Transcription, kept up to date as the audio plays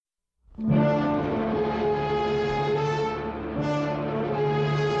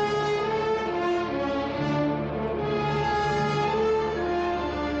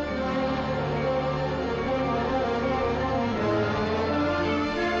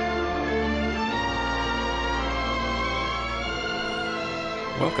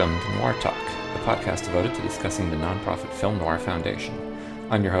Welcome to Noir Talk, the podcast devoted to discussing the nonprofit Film Noir Foundation.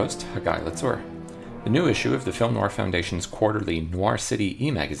 I'm your host, Hagai Litzor. The new issue of the Film Noir Foundation's quarterly Noir City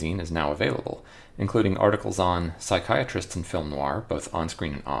e-magazine is now available, including articles on psychiatrists in film noir, both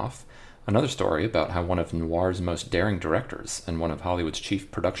on-screen and off, another story about how one of noir's most daring directors and one of Hollywood's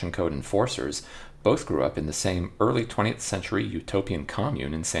chief production code enforcers both grew up in the same early 20th century utopian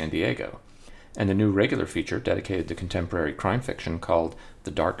commune in San Diego, and a new regular feature dedicated to contemporary crime fiction called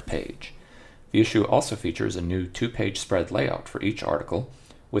The Dark Page. The issue also features a new 2-page spread layout for each article,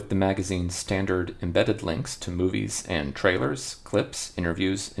 with the magazine's standard embedded links to movies and trailers, clips,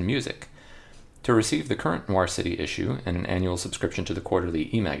 interviews, and music. To receive the current Noir City issue and an annual subscription to the quarterly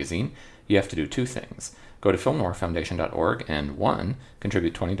e-magazine, you have to do two things. Go to filmnoirfoundation.org and 1.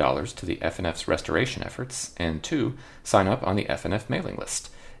 Contribute $20 to the FNF's restoration efforts, and 2. Sign up on the FNF mailing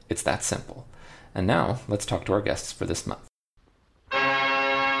list. It's that simple. And now, let's talk to our guests for this month.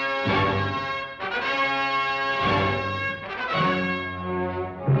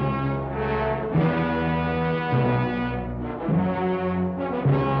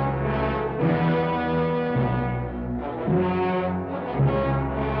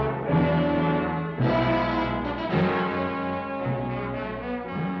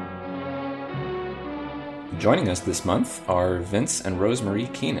 Joining us this month are Vince and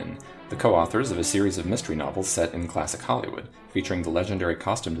Rosemarie Keenan, the co-authors of a series of mystery novels set in classic Hollywood, featuring the legendary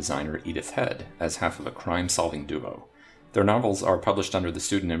costume designer Edith Head as half of a crime-solving duo. Their novels are published under the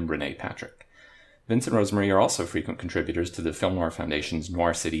pseudonym Renee Patrick. Vince and Rosemarie are also frequent contributors to the Film Noir Foundation's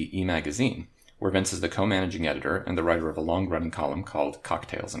Noir City e-magazine, where Vince is the co-managing editor and the writer of a long-running column called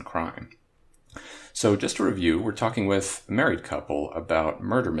Cocktails and Crime. So just to review, we're talking with a married couple about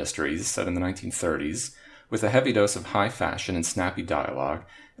murder mysteries set in the 1930s, with a heavy dose of high fashion and snappy dialogue,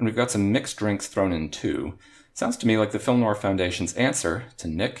 and we've got some mixed drinks thrown in too. Sounds to me like the Film Noir Foundation's answer to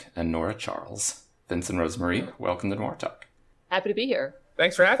Nick and Nora Charles. Vince and Rosemarie, welcome to Noir Talk. Happy to be here.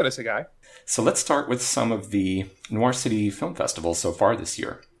 Thanks for having us, Guy. So let's start with some of the Noir City Film Festival so far this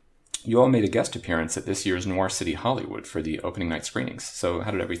year. You all made a guest appearance at this year's Noir City Hollywood for the opening night screenings. So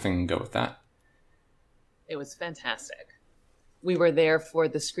how did everything go with that? It was fantastic. We were there for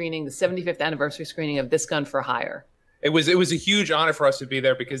the screening, the 75th anniversary screening of This Gun for Hire. It was a huge honor for us to be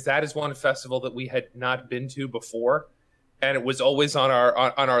there because that is one festival that we had not been to before, and it was always on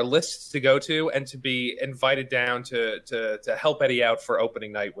our lists to go to, and to be invited down to help Eddie out for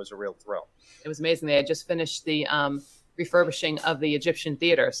opening night was a real thrill. It was amazing. They had just finished the refurbishing of the Egyptian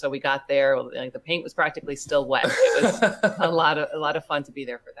Theater, so we got there. Like, the paint was practically still wet. It was a lot of fun to be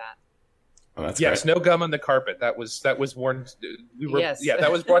there for that. Oh, that's yes, great. no gum on the carpet. That was worn. Yes. Yeah, that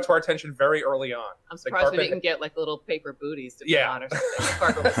was brought to our attention very early on. I'm surprised we didn't get like little paper booties to put on or something. The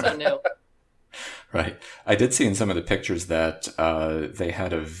carpet was so new. Right. I did see in some of the pictures that they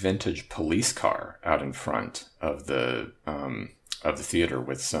had a vintage police car out in front of the theater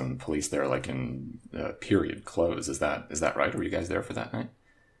with some police there, like in period clothes. Is that right? Were you guys there for that night?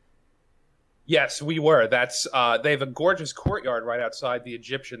 Yes, we were. That's they have a gorgeous courtyard right outside the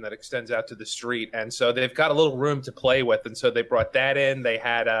Egyptian that extends out to the street, and so they've got a little room to play with. And so they brought that in. They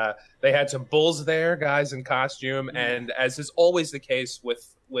had some bulls there, guys in costume, and as is always the case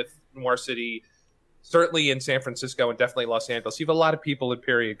with Noir City, certainly in San Francisco and definitely Los Angeles, you have a lot of people in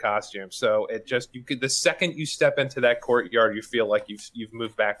period costumes. So the second you step into that courtyard, you feel like you've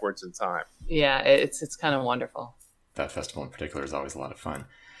moved backwards in time. Yeah, it's kind of wonderful. That festival in particular is always a lot of fun.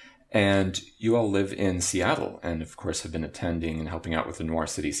 And you all live in Seattle and, of course, have been attending and helping out with the Noir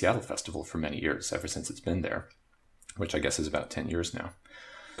City Seattle Festival for many years, ever since it's been there, which I guess is about 10 years now.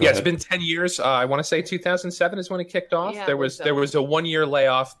 Go ahead. It's been 10 years. I want to say 2007 is when it kicked off. Yeah, there was a 1-year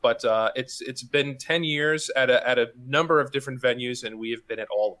layoff, but it's been 10 years at a number of different venues, and we have been at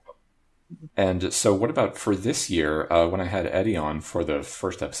all of them. And so what about for this year? When I had Eddie on for the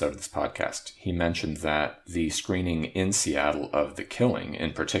first episode of this podcast, he mentioned that the screening in Seattle of The Killing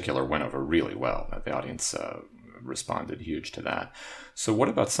in particular went over really well. The audience responded huge to that. So what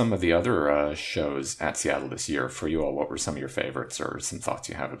about some of the other shows at Seattle this year for you all? What were some of your favorites or some thoughts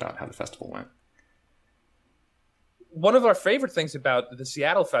you have about how the festival went? One of our favorite things about the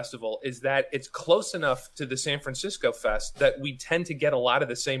Seattle Festival is that it's close enough to the San Francisco Fest that we tend to get a lot of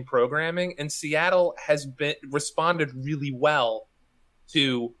the same programming, and Seattle has responded really well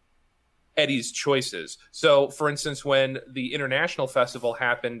to Eddie's choices. So, for instance, when the International Festival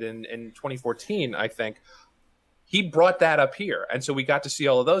happened in 2014, I think, he brought that up here, and so we got to see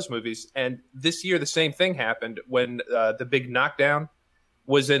all of those movies. And this year, the same thing happened when the Big Knockdown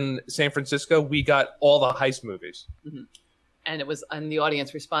was in San Francisco. We got all the heist movies. Mm-hmm. And the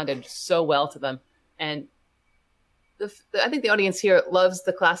audience responded so well to them. And I think the audience here loves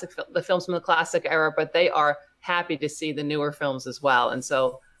the films from the classic era, but they are happy to see the newer films as well. And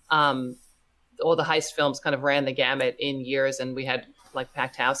so all the heist films kind of ran the gamut in years, and we had like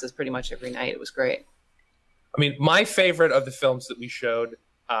packed houses pretty much every night. It was great. I mean, my favorite of the films that we showed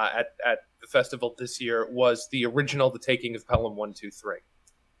at the festival this year was the original The Taking of Pelham 1, 2, 3,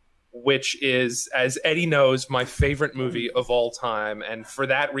 which is, as Eddie knows, my favorite movie of all time. And for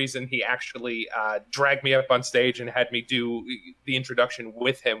that reason, he actually dragged me up on stage and had me do the introduction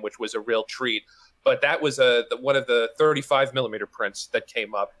with him, which was a real treat. But that was one of the 35 millimeter prints that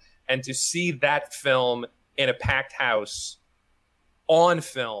came up. And to see that film in a packed house on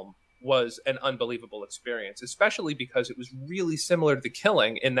film was an unbelievable experience, especially because it was really similar to The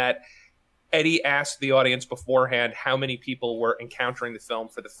Killing in that Eddie asked the audience beforehand how many people were encountering the film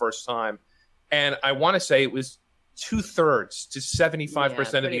for the first time. And I want to say it was 2/3 to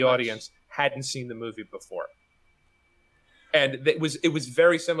 75% of the audience hadn't seen the movie before. And it was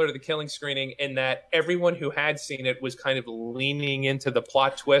very similar to The Killing screening in that everyone who had seen it was kind of leaning into the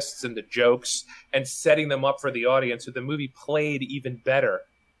plot twists and the jokes and setting them up for the audience. So the movie played even better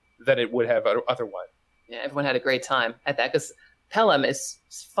than it would have otherwise. Yeah, everyone had a great time at that because Pelham is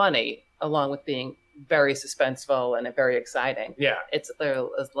funny along with being very suspenseful and very exciting. Yeah, there's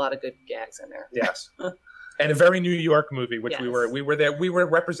a lot of good gags in there. Yes, and a very New York movie, which yes. we were there. We were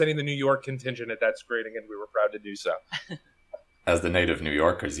representing the New York contingent at that screening, and we were proud to do so. As the native New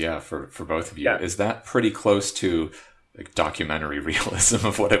Yorkers, yeah, for both of you, yeah. Is that pretty close to like documentary realism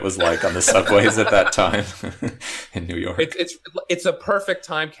of what it was like on the subways at that time in New York? It's a perfect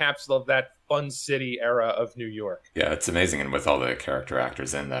time capsule of that fun city era of New York. Yeah, it's amazing, and with all the character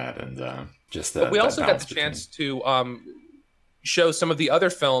actors in that, and just that. But we also got the chance to show some of the other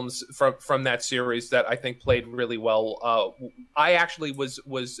films from that series that I think played really well. I actually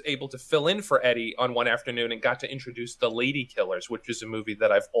was able to fill in for Eddie on one afternoon and got to introduce The Lady Killers, which is a movie that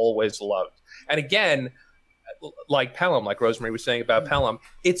I've always loved. And again, like Pelham, like Rosemary was saying about Pelham,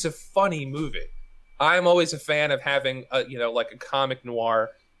 it's a funny movie. I'm always a fan of having a comic noir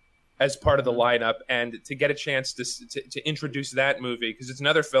as part of the lineup, and to get a chance to introduce that movie, because it's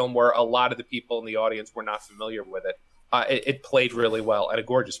another film where a lot of the people in the audience were not familiar with it. It played really well, and a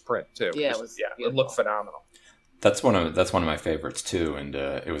gorgeous print too. Yeah, it looked phenomenal. That's one of my favorites too, and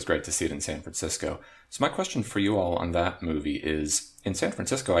it was great to see it in San Francisco. So my question for you all on that movie is, in San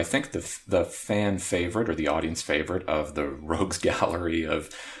Francisco, I think the fan favorite or the audience favorite of the rogues gallery of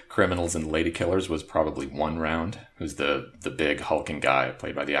criminals and lady killers was probably One Round, who's the big hulking guy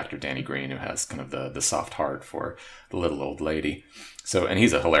played by the actor Danny Green, who has kind of the soft heart for the little old lady. So, and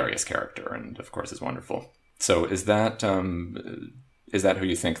he's a hilarious character, and of course is wonderful. So is that who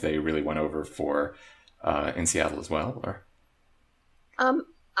you think they really went over for in Seattle as well, or?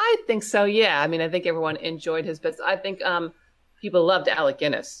 I think so. Yeah. I mean, I think everyone enjoyed his bits. I think people loved Alec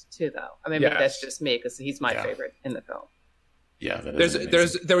Guinness too, though. I mean, maybe that's just me because he's my favorite in the film. Yeah, that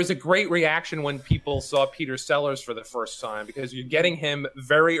is there was a great reaction when people saw Peter Sellers for the first time, because you're getting him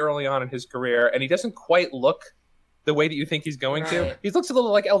very early on in his career, and he doesn't quite look the way that you think he's going to. He looks a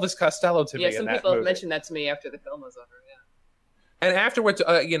little like Elvis Costello to me. Yeah, some people have mentioned that to me after the film was over. Yeah. And afterwards,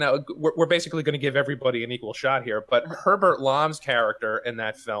 we're basically going to give everybody an equal shot here, but Herbert Lom's character in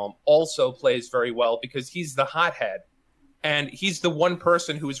that film also plays very well, because he's the hothead. And he's the one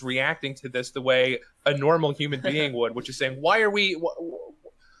person who is reacting to this the way a normal human being would, which is saying, why are we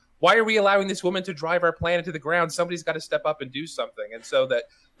allowing this woman to drive our planet to the ground? Somebody's got to step up and do something. And so that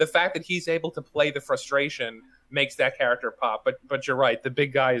the fact that he's able to play the frustration makes that character pop. But you're right, the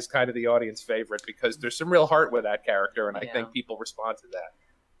big guy is kind of the audience favorite, because there's some real heart with that character, and I think people respond to that.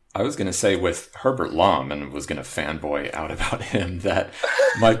 I was going to say with Herbert Lom, and was going to fanboy out about him, that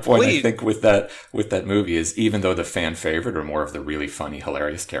my point I think with that movie is, even though the fan favorite are more of the really funny,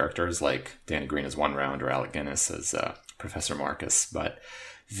 hilarious characters like Danny Green as One Round or Alec Guinness as Professor Marcus, but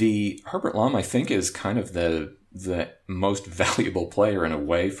the Herbert Lom, I think, is kind of the most valuable player in a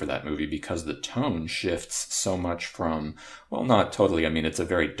way for that movie, because the tone shifts so much from, well, not totally. I mean, it's a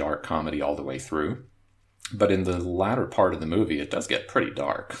very dark comedy all the way through. But in the latter part of the movie, it does get pretty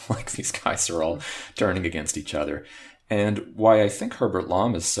dark. Like, these guys are all turning against each other. And why I think Herbert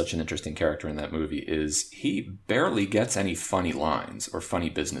Lom is such an interesting character in that movie is he barely gets any funny lines or funny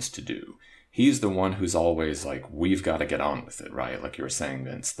business to do. He's the one who's always like, we've got to get on with it, right? Like you were saying,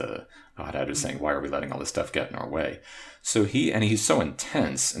 Vince, the hothead is saying, why are we letting all this stuff get in our way? So he's so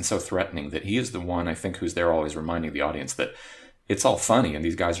intense and so threatening that he is the one, I think, who's there always reminding the audience that it's all funny and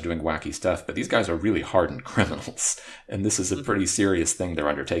these guys are doing wacky stuff, but these guys are really hardened criminals. And this is a pretty serious thing they're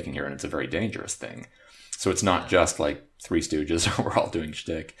undertaking here, and it's a very dangerous thing. So it's not just like Three Stooges or we're all doing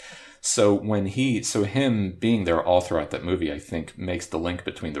shtick. So him being there all throughout that movie, I think makes the link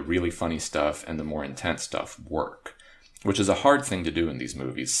between the really funny stuff and the more intense stuff work, which is a hard thing to do in these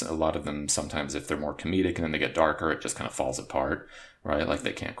movies. A lot of them, sometimes if they're more comedic and then they get darker, it just kind of falls apart, right? Like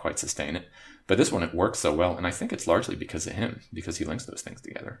they can't quite sustain it. But this one, it works so well. And I think it's largely because of him, because he links those things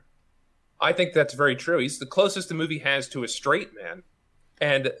together. I think that's very true. He's the closest the movie has to a straight man.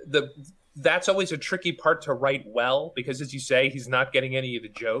 And that's always a tricky part to write well, because as you say, he's not getting any of the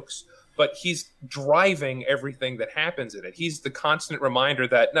jokes, but he's driving everything that happens in it. He's the constant reminder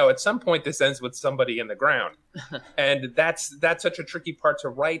that, no, at some point this ends with somebody in the ground. And that's such a tricky part to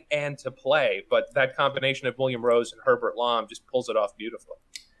write and to play. But that combination of William Rose and Herbert Lom just pulls it off beautifully.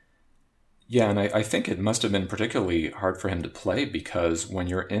 Yeah, and I think it must have been particularly hard for him to play, because when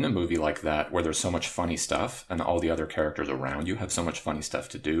you're in a movie like that, where there's so much funny stuff and all the other characters around you have so much funny stuff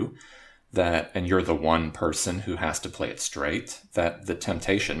to do, and you're the one person who has to play it straight, that the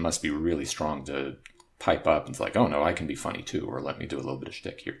temptation must be really strong to pipe up and it's like, oh no, I can be funny too, or let me do a little bit of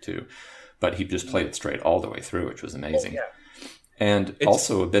shtick here too. But he just played it straight all the way through, which was amazing. Oh, yeah. And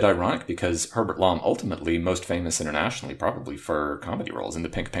also a bit ironic, because Herbert Lom, ultimately most famous internationally probably for comedy roles in the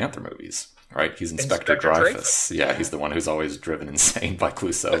Pink Panther movies, right? He's Inspector Dreyfus. Yeah, he's the one who's always driven insane by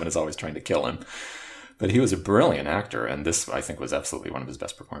Clouseau and is always trying to kill him. But he was a brilliant actor, and this, I think, was absolutely one of his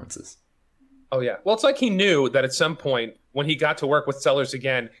best performances. Oh, yeah. Well, it's like he knew that at some point, when he got to work with Sellers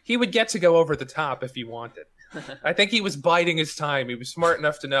again, he would get to go over the top if he wanted. I think he was biding his time. He was smart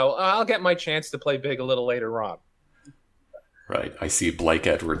enough to know, I'll get my chance to play big a little later on. Right. I see Blake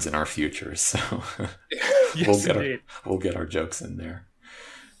Edwards in our future, so yes, we'll get our jokes in there.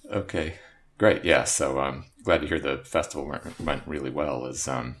 Okay, great. Yeah, so glad to hear the festival went really well.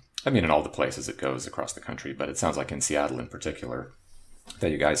 In all the places it goes across the country, but it sounds like in Seattle in particular,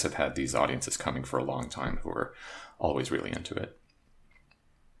 that you guys have had these audiences coming for a long time who are always really into it.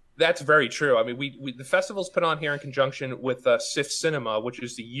 That's very true. I mean, we the festival's put on here in conjunction with SIFF Cinema, which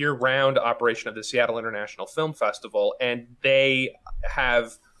is the year-round operation of the Seattle International Film Festival, and they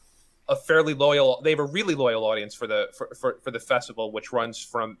have a really loyal audience for the festival, which runs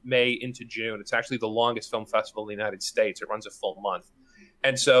from May into June. It's actually the longest film festival in the United States. It runs a full month.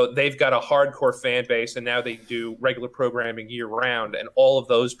 And so they've got a hardcore fan base, and now they do regular programming year-round, and all of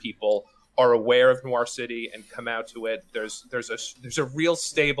those people are aware of Noir City and come out to it. There's a real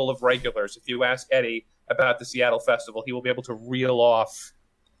stable of regulars. If you ask Eddie about the Seattle Festival, he will be able to reel off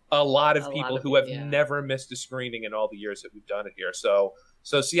a lot of people who have never missed a screening in all the years that we've done it here. So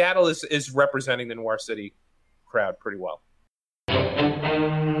Seattle is representing the Noir City crowd pretty well.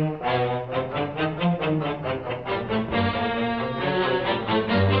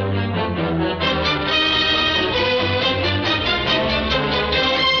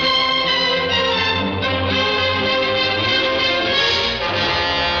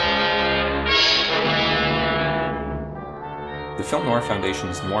 The Film Noir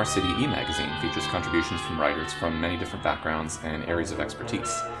Foundation's Noir City e-magazine features contributions from writers from many different backgrounds and areas of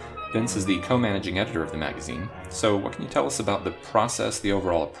expertise. Vince is the co-managing editor of the magazine, so what can you tell us about the process, the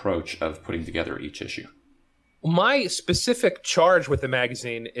overall approach of putting together each issue? My specific charge with the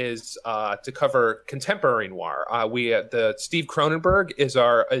magazine is to cover contemporary noir. Steve Cronenberg is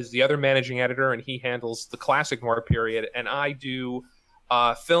the other managing editor, and he handles the classic noir period, and I do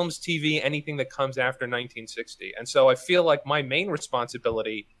films, TV, anything that comes after 1960. And so I feel like my main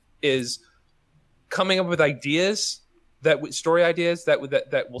responsibility is coming up with story ideas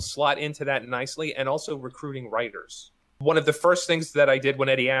that will slot into that nicely, and also recruiting writers. One of the first things that I did when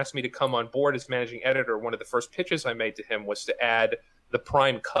Eddie asked me to come on board as managing editor, one of the first pitches I made to him was to add the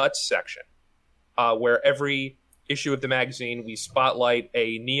Prime Cuts section, where every issue of the magazine we spotlight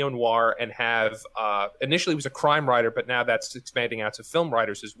a neo-noir and have initially it was a crime writer, but now that's expanding out to film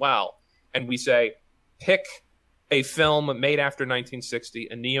writers as well. And we say, pick a film made after 1960,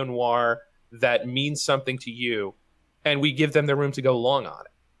 a neo-noir that means something to you, and we give them the room to go long on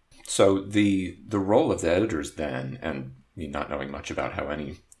it. So the role of the editors then, and me not knowing much about how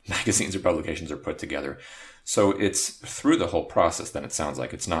any magazines or publications are put together, so it's through the whole process, then it sounds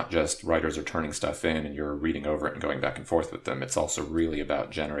like it's not just writers are turning stuff in and you're reading over it and going back and forth with them. It's also really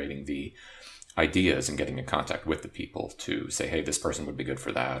about generating the ideas and getting in contact with the people to say, hey, this person would be good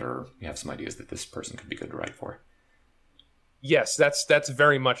for that, or you have some ideas that this person could be good to write for. Yes, that's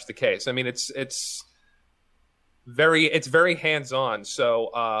very much the case. I mean, it's very hands-on. So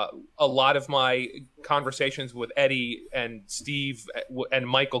a lot of my conversations with Eddie and Steve and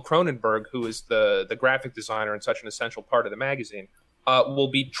Michael Cronenberg, who is the graphic designer and such an essential part of the magazine, will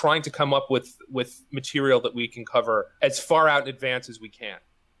be trying to come up with material that we can cover as far out in advance as we can.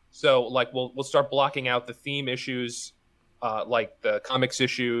 So like we'll start blocking out the theme issues, like the comics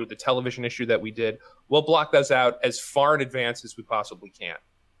issue, the television issue that we did. We'll block those out as far in advance as we possibly can.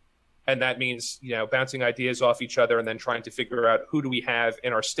 And that means, bouncing ideas off each other and then trying to figure out who do we have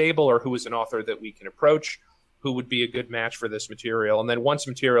in our stable or who is an author that we can approach, who would be a good match for this material. And then once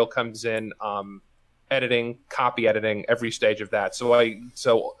material comes in, editing, copy editing, every stage of that.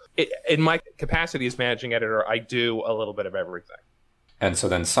 So in my capacity as managing editor, I do a little bit of everything. And so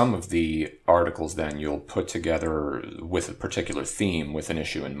then some of the articles then you'll put together with a particular theme with an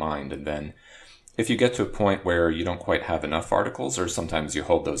issue in mind. And then if you get to a point where you don't quite have enough articles, or sometimes you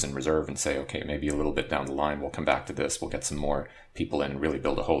hold those in reserve and say, okay, maybe a little bit down the line, we'll come back to this. We'll get some more people in and really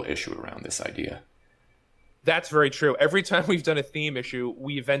build a whole issue around this idea. That's very true. Every time we've done a theme issue,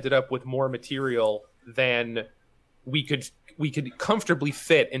 we've ended up with more material than we could comfortably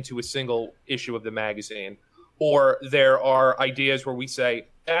fit into a single issue of the magazine. Or there are ideas where we say,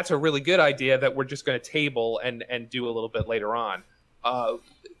 that's a really good idea that we're just going to table and do a little bit later on.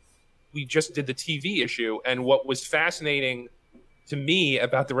 We just did the TV issue, and what was fascinating to me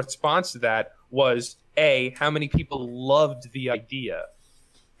about the response to that was, A, how many people loved the idea,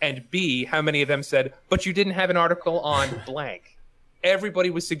 and B, how many of them said, but you didn't have an article on blank.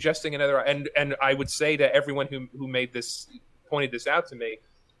 Everybody was suggesting another, and I would say to everyone who pointed this out to me,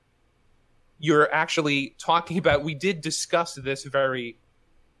 you're actually talking about, we did discuss this very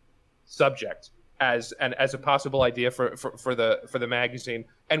subject as a possible idea for the magazine,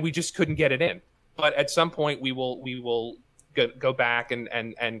 and we just couldn't get it in. But at some point we will go back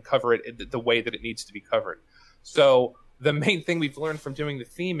and cover it the way that it needs to be covered. So the main thing we've learned from doing the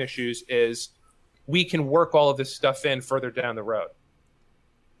theme issues is we can work all of this stuff in further down the road.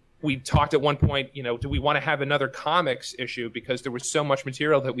 We talked at one point, do we want to have another comics issue, because there was so much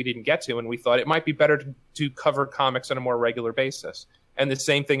material that we didn't get to, and we thought it might be better to cover comics on a more regular basis. And the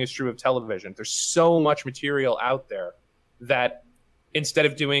same thing is true of television. There's so much material out there that instead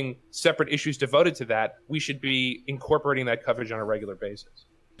of doing separate issues devoted to that, we should be incorporating that coverage on a regular basis.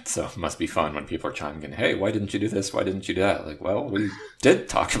 So it must be fun when people are chiming in, hey, why didn't you do this? Why didn't you do that? Like, well, we did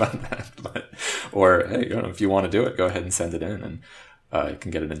talk about that. Or, hey, if you want to do it, go ahead and send it in, and you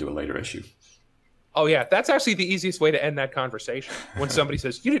can get it into a later issue. Oh, yeah. That's actually the easiest way to end that conversation. When somebody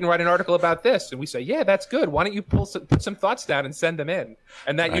says, you didn't write an article about this. And we say, yeah, that's good. Why don't you put some thoughts down and send them in?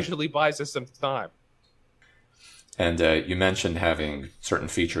 And that usually buys us some time. And you mentioned having certain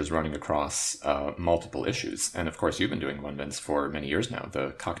features running across multiple issues. And, of course, you've been doing one, Vince, for many years now,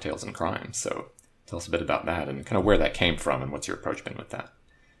 the Cocktails and Crime. So tell us a bit about that and kind of where that came from and what's your approach been with that.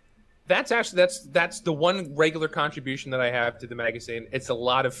 That's the one regular contribution that I have to the magazine. It's a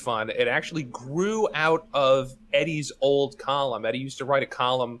lot of fun. It actually grew out of Eddie's old column. Eddie used to write a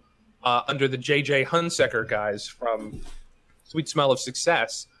column under the J.J. Hunsaker guys from Sweet Smell of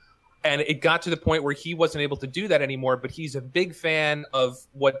Success. And it got to the point where he wasn't able to do that anymore, but he's a big fan of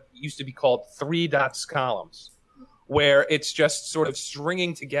what used to be called 3 dots columns, where it's just sort of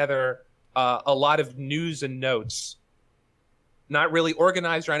stringing together a lot of news and notes, not really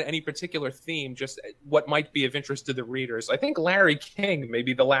organized around any particular theme, just what might be of interest to the readers. I think Larry King may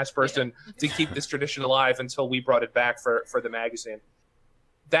be the last person to keep this tradition alive until we brought it back for the magazine.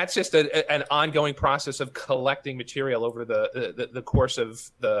 That's just an ongoing process of collecting material over the course of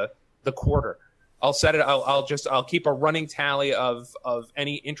the quarter. I'll keep a running tally of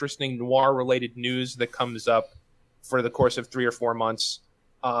any interesting noir related news that comes up for the course of 3 or 4 months.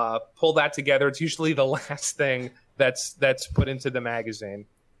 Pull that together. It's usually the last thing that's put into the magazine.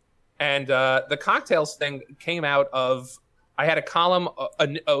 And the cocktails thing came out of, I had a column,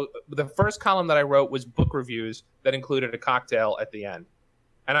 the first column that I wrote was book reviews that included a cocktail at the end.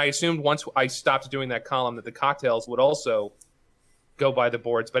 And I assumed once I stopped doing that column that the cocktails would also go by the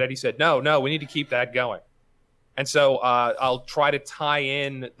boards. But Eddie said, no, we need to keep that going. And so I'll try to tie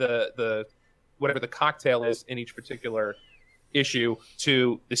in the whatever the cocktail is in each particular issue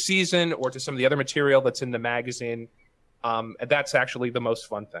to the season or to some of the other material that's in the magazine. And that's actually the most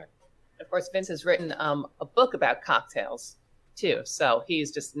fun thing. Of course, Vince has written a book about cocktails too. So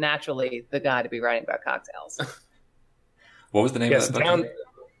he's just naturally the guy to be writing about cocktails. What was the name of that book?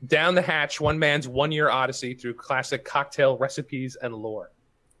 Down the Hatch, One Man's 1 Year Odyssey Through Classic Cocktail Recipes and Lore.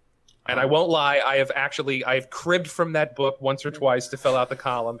 And I won't lie, I have cribbed from that book once or twice to fill out the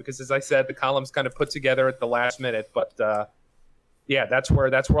column because, as I said, the column's kind of put together at the last minute. But yeah, that's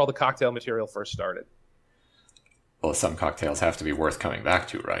where all the cocktail material first started. Well, some cocktails have to be worth coming back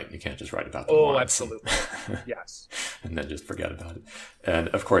to, right? You can't just write about them Oh, once absolutely. Yes. and then just forget about it. And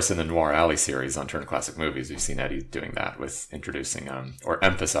of course, in the Noir Alley series on Turner Classic Movies, we've seen Eddie doing that with introducing or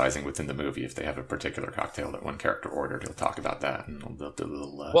emphasizing within the movie if they have a particular cocktail that one character ordered, he'll talk about that and they'll do a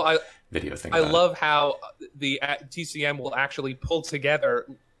little video thing. I love how the TCM will actually pull together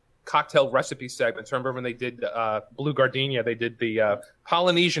cocktail recipe segments. Remember when they did Blue Gardenia, they did the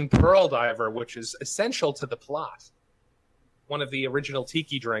Polynesian Pearl Diver, which is essential to the plot. One of the original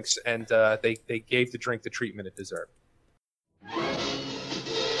tiki drinks, and they gave the drink the treatment it deserved.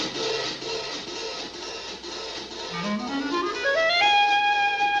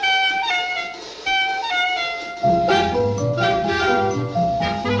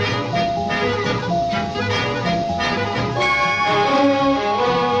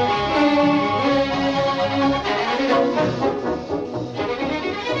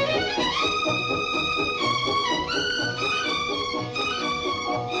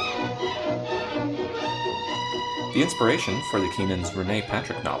 The inspiration for the Keenan's Renee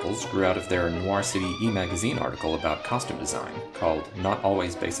Patrick novels grew out of their Noir City e-magazine article about costume design called Not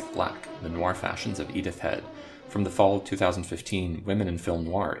Always Basic Black, The Noir Fashions of Edith Head, from the fall 2015 Women in Film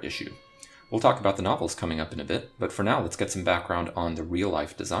Noir issue. We'll talk about the novels coming up in a bit, but for now let's get some background on the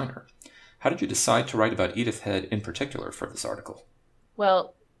real-life designer. How did you decide to write about Edith Head in particular for this article?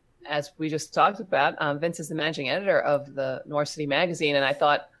 Well, as we just talked about, Vince is the managing editor of the Noir City magazine, and I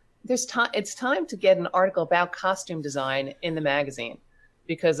thought it's time to get an article about costume design in the magazine,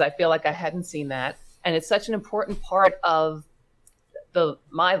 because I feel like I hadn't seen that, and it's such an important part of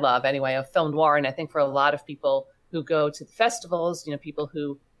my love anyway of film noir. And I think for a lot of people who go to the festivals, people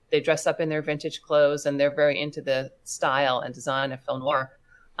who they dress up in their vintage clothes and they're very into the style and design of film noir.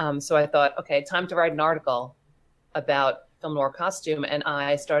 So I thought, okay, time to write an article about film noir costume, and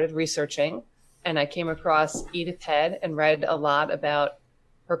I started researching, and I came across Edith Head and read a lot about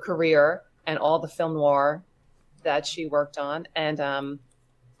her career and all the film noir that she worked on, and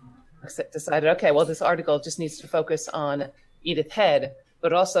decided, okay, well, this article just needs to focus on Edith Head,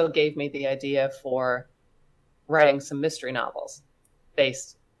 but also gave me the idea for writing some mystery novels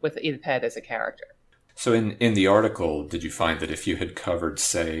based with Edith Head as a character. So in the article, did you find that if you had covered,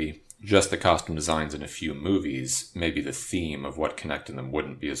 say, just the costume designs in a few movies, maybe the theme of what connected them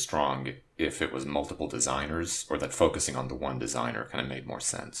wouldn't be as strong if it was multiple designers, or that focusing on the one designer kind of made more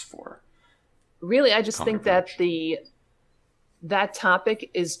sense for? Really, I just think that that topic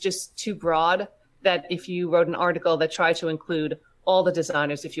is just too broad, that if you wrote an article that tried to include all the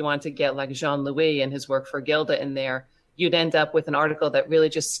designers, if you wanted to get like Jean-Louis and his work for Gilda in there, you'd end up with an article that really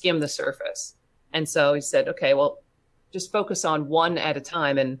just skimmed the surface. And so he said, okay, well, just focus on one at a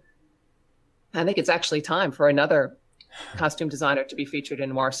time. And I think it's actually time for another costume designer to be featured in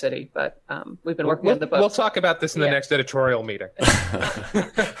Noir City, but we've been working on the book. We'll talk about this in the next editorial meeting.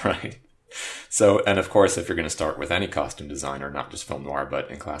 Right. So, and of course, if you're going to start with any costume designer, not just film noir,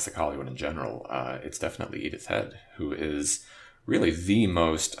 but in classic Hollywood in general, it's definitely Edith Head, who is really the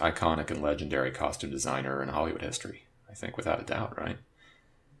most iconic and legendary costume designer in Hollywood history, I think, without a doubt, right?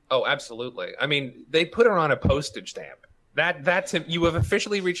 Oh, absolutely. I mean, they put her on a postage stamp. That's you have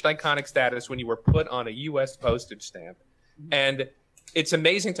officially reached iconic status when you were put on a U.S. postage stamp. And it's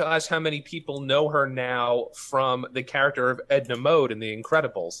amazing to us how many people know her now from the character of Edna Mode in The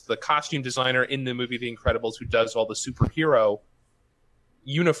Incredibles, the costume designer in the movie The Incredibles who does all the superhero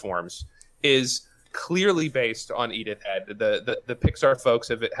uniforms, is clearly based on Edith Head. The Pixar folks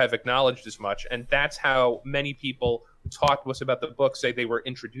have acknowledged as much, and that's how many people who talk to us about the book say they were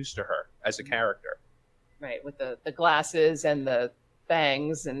introduced to her as a character. Right, with the glasses and the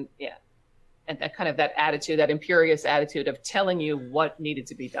bangs, and and that kind of that attitude, that imperious attitude of telling you what needed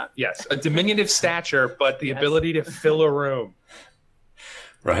to be done. Yes, a diminutive stature, but the ability to fill a room.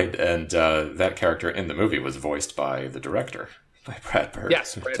 Right, and that character in the movie was voiced by the director, by Brad Bird.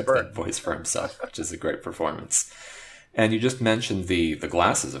 Yes, who Brad took Bird. that voice for himself, which is a great performance. And you just mentioned the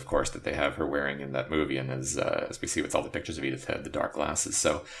glasses, of course, that they have her wearing in that movie, and as we see with all the pictures of Edith Head, the dark glasses.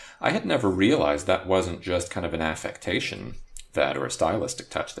 So I had never realized that wasn't just kind of an affectation or a stylistic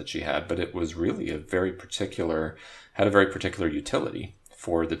touch that she had, but it was really had a very particular utility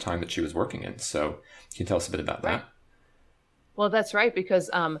for the time that she was working in. So can you tell us a bit about that? Well, that's right, because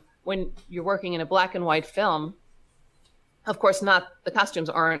when you're working in a black and white film, of course, the costumes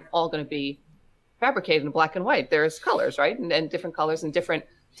aren't all going to be fabricated in black and white. There's colors, right? And different colors and different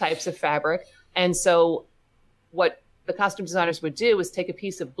types of fabric. And so what the costume designers would do is take a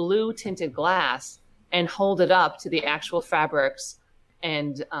piece of blue tinted glass and hold it up to the actual fabrics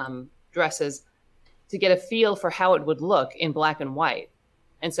and dresses to get a feel for how it would look in black and white.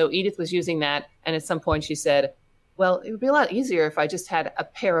 And so Edith was using that. And at some point she said, well, it would be a lot easier if I just had a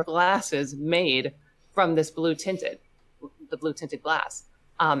pair of glasses made from the blue tinted glass.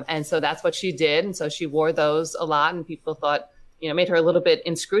 And so that's what she did. And so she wore those a lot, and people thought, made her a little bit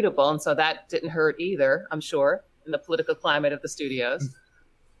inscrutable. And so that didn't hurt either, I'm sure, in the political climate of the studios.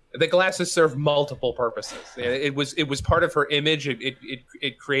 The glasses serve multiple purposes. It was part of her image.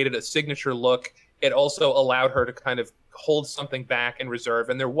 It created a signature look. It also allowed her to kind of hold something back in reserve.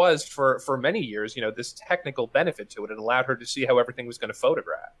 And there was, for many years, this technical benefit to it. It allowed her to see how everything was going to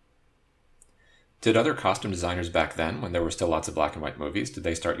photograph. Did other costume designers back then, when there were still lots of black and white movies, did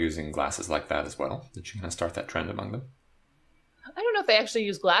they start using glasses like that as well? Did she kind of start that trend among them? I don't know if they actually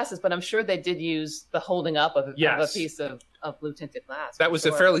used glasses, but I'm sure they did use the holding up of a piece of blue tinted glass. That was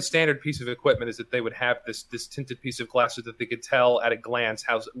a fairly standard piece of equipment, is that they would have this tinted piece of glass so that they could tell at a glance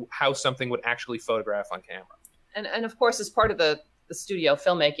how something would actually photograph on camera. And of course, as part of the studio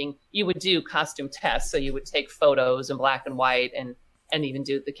filmmaking, you would do costume tests. So you would take photos in black and white and even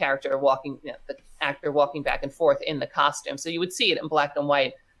do the character walking, the actor walking back and forth in the costume. So you would see it in black and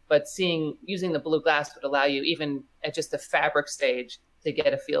white, but using the blue glass would allow you, even at just the fabric stage, to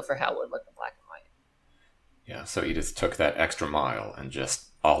get a feel for how it would look in black and white. Yeah, so Edith took that extra mile and just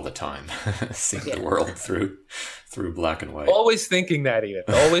all the time seeing the world through black and white. Always thinking that, Edith.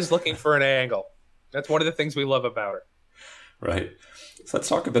 Always looking for an angle. That's one of the things we love about her. Right. So let's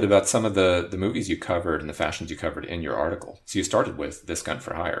talk a bit about some of the movies you covered and the fashions you covered in your article. So you started with This Gun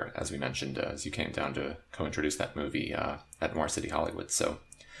for Hire, as we mentioned, as you came down to co-introduce that movie at Noir City Hollywood. So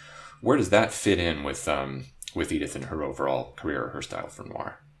where does that fit in with Edith and her overall career, her style for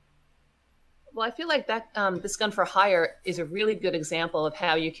noir? Well, I feel like that This Gun for Hire is a really good example of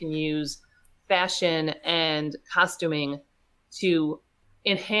how you can use fashion and costuming to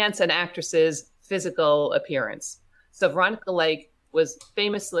enhance an actress's physical appearance. So Veronica Lake was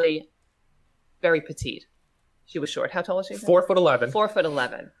famously very petite. She was short. How tall was she? 4'11".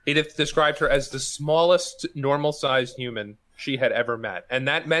 4'11". Edith described her as the smallest normal-sized human she had ever met, and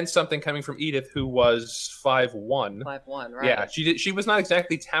that meant something coming from Edith, who was 5'1". 5'1", right? Yeah, she was not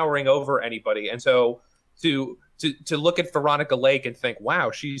exactly towering over anybody, and so to look at Veronica Lake and think,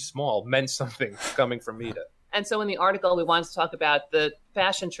 "Wow, she's small," meant something coming from Edith. And so in the article, we wanted to talk about the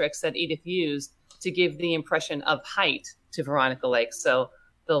fashion tricks that Edith used to give the impression of height to Veronica Lake. So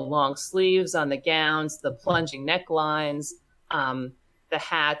the long sleeves on the gowns, the plunging necklines, the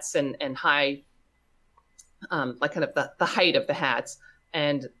hats and high, like kind of the height of the hats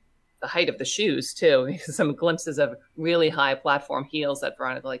and the height of the shoes too. Some glimpses of really high platform heels that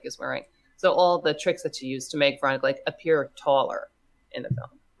Veronica Lake is wearing. So all the tricks that she used to make Veronica Lake appear taller in the film.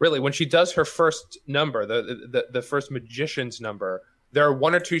 Really, when she does her first number, the first magician's number, there are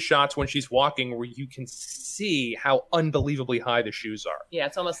one or two shots when she's walking where you can see how unbelievably high the shoes are. Yeah,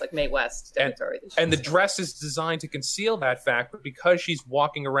 it's almost like Mae West territory. And the dress is designed to conceal that fact, but because she's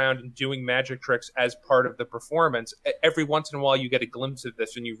walking around and doing magic tricks as part of the performance, every once in a while you get a glimpse of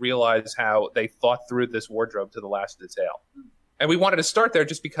this and you realize how they thought through this wardrobe to the last detail. And we wanted to start there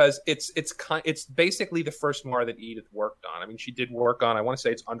just because it's basically the first noir that Edith worked on. I mean, she did work on, I want to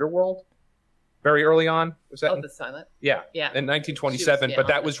say it's Underworld, very early on. Was that? The Silent? Yeah. In 1927, but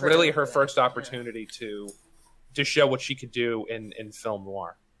that was really her first opportunity to show what she could do in film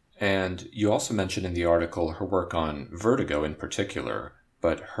noir. And you also mentioned in the article her work on Vertigo in particular,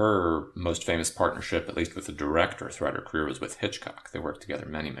 but her most famous partnership, at least with the director throughout her career, was with Hitchcock. They worked together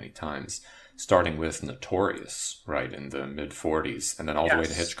many, many times, starting with Notorious, right, in the mid-40s, and then all the way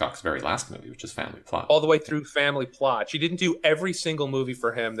to Hitchcock's very last movie, which is Family Plot. All the way through Family Plot. She didn't do every single movie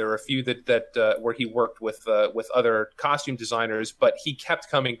for him. There were a few that where he worked with other costume designers, but he kept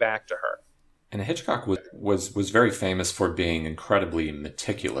coming back to her. And Hitchcock was very famous for being incredibly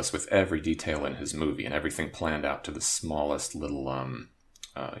meticulous with every detail in his movie and everything planned out to the smallest little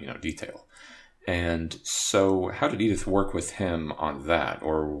detail. And so how did Edith work with him on that?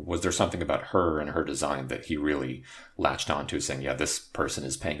 Or was there something about her and her design that he really latched onto, saying, yeah, this person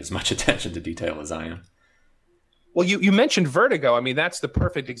is paying as much attention to detail as I am? Well, you mentioned Vertigo. I mean, that's the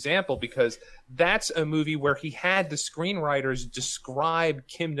perfect example because that's a movie where he had the screenwriters describe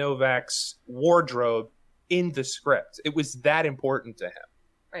Kim Novak's wardrobe in the script. It was that important to him.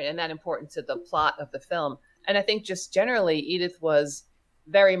 Right, and that important to the plot of the film. And I think just generally, Edith was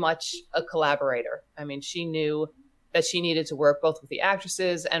very much a collaborator. I mean, she knew that she needed to work both with the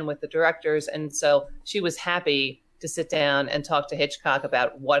actresses and with the directors. And so she was happy to sit down and talk to Hitchcock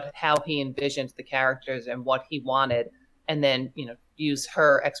about how he envisioned the characters and what he wanted, and then, use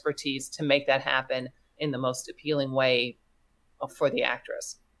her expertise to make that happen in the most appealing way for the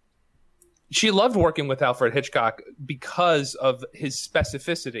actress. She loved working with Alfred Hitchcock because of his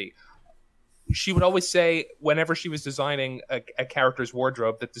specificity. she would always say, whenever she was designing a character's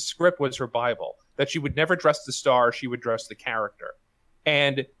wardrobe, that the script was her Bible, that she would never dress the star, she would dress the character.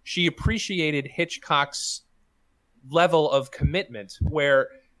 And she appreciated Hitchcock's level of commitment, where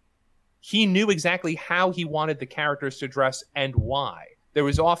he knew exactly how he wanted the characters to dress and why. There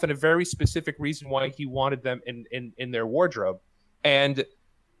was often a very specific reason why he wanted them in their wardrobe. And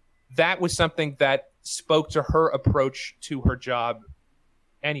that was something that spoke to her approach to her job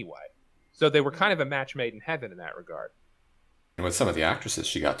anyway. So they were kind of a match made in heaven in that regard. And with some of the actresses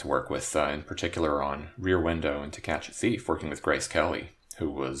she got to work with, in particular on Rear Window and To Catch a Thief, working with Grace Kelly, who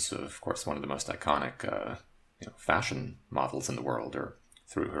was, of course, one of the most iconic fashion models in the world, or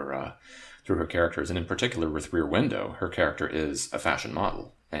through her characters. And in particular with Rear Window, her character is a fashion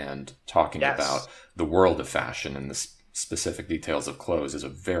model, and talking about the world of fashion and the specific details of clothes is a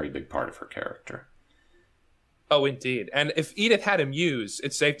very big part of her character. Oh, indeed. And if Edith had a muse,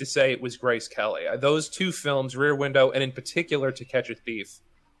 it's safe to say it was Grace Kelly. Those two films, Rear Window and in particular To Catch a Thief,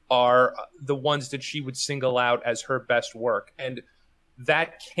 are the ones that she would single out as her best work. And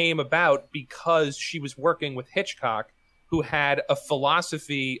that came about because she was working with Hitchcock, who had a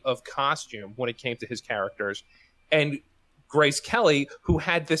philosophy of costume when it came to his characters, and Grace Kelly, who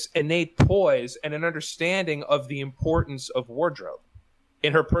had this innate poise and an understanding of the importance of wardrobe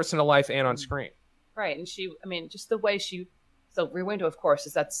in her personal life and on screen. Right. And just the way so Rear Window, of course,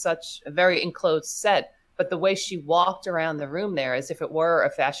 is that such a very enclosed set, but the way she walked around the room there as if it were a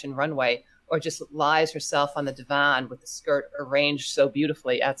fashion runway, or just lies herself on the divan with the skirt arranged so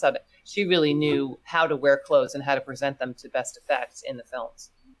beautifully outside. She really knew how to wear clothes and how to present them to best effect in the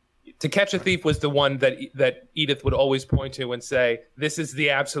films. To Catch a Thief was the one that Edith would always point to and say, "This is the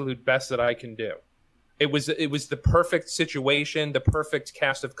absolute best that I can do." It was the perfect situation, the perfect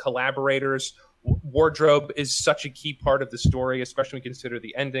cast of collaborators. Wardrobe is such a key part of the story, especially when you consider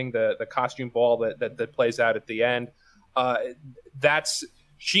the ending, the costume ball that plays out at the end.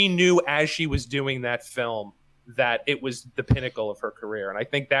 She knew as she was doing that film that it was the pinnacle of her career. And I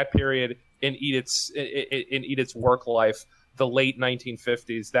think that period in Edith's work life, the late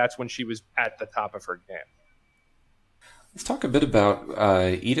 1950s, that's when she was at the top of her game. Let's talk a bit about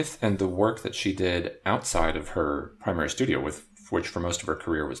Edith and the work that she did outside of her primary studio, which for most of her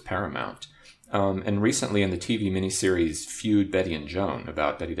career was Paramount. And recently in the TV miniseries Feud, Betty and Joan,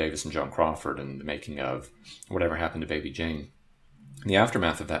 about Betty Davis and Joan Crawford and the making of Whatever Happened to Baby Jane. In the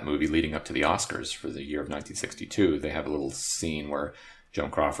aftermath of that movie, leading up to the Oscars for the year of 1962, they have a little scene where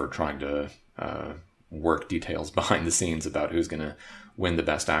Joan Crawford, trying to work details behind the scenes about who's going to win the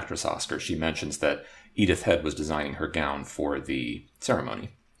Best Actress Oscar, she mentions that Edith Head was designing her gown for the ceremony.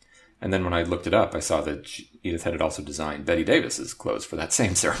 And then when I looked it up, I saw that Edith Head had also designed Betty Davis's clothes for that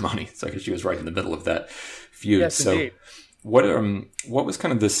same ceremony. So I guess she was right in the middle of that feud. Yes, so indeed. What was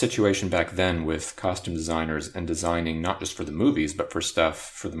kind of the situation back then with costume designers and designing not just for the movies, but for stuff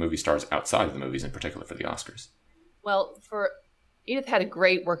for the movie stars outside of the movies, in particular for the Oscars? Well, Edith had a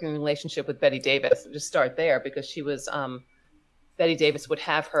great working relationship with Betty Davis. I'll just start there, because she was Betty Davis would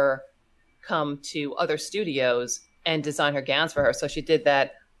have her come to other studios and design her gowns for her. So she did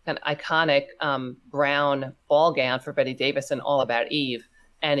that kind of iconic brown ball gown for Betty Davis in All About Eve.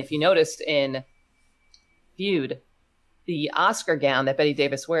 And if you noticed in Feud, the Oscar gown that Betty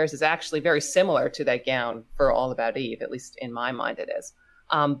Davis wears is actually very similar to that gown for All About Eve, at least in my mind it is.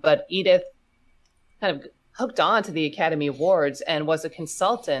 But Edith kind of hooked on to the Academy Awards and was a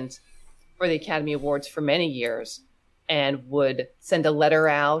consultant for the Academy Awards for many years, and would send a letter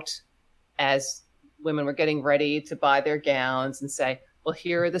out as women were getting ready to buy their gowns and say, well,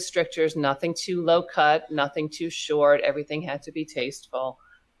 here are the strictures, nothing too low cut, nothing too short, everything had to be tasteful.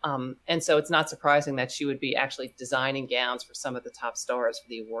 And so it's not surprising that she would be actually designing gowns for some of the top stars for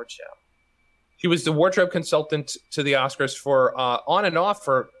the award show. She was the wardrobe consultant to the Oscars for on and off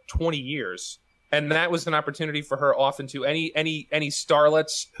for 20 years. And that was an opportunity for her often to any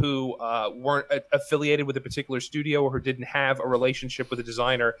starlets who weren't affiliated with a particular studio or who didn't have a relationship with a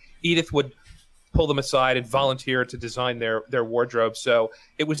designer. Edith would pull them aside and volunteer to design their wardrobe. So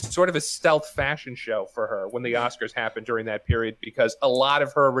it was sort of a stealth fashion show for her when the Oscars happened during that period, because a lot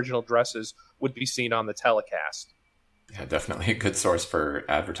of her original dresses would be seen on the telecast. Yeah, definitely a good source for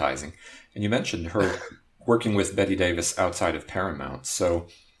advertising. And you mentioned her working with Betty Davis outside of Paramount. So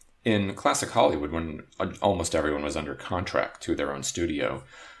in classic Hollywood, when almost everyone was under contract to their own studio,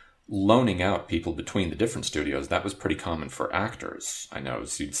 loaning out people between the different studios, that was pretty common for actors. I know,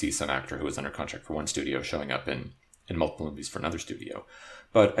 so you'd see some actor who was under contract for one studio showing up in multiple movies for another studio.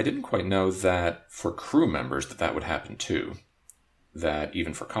 But I didn't quite know that for crew members that would happen too. that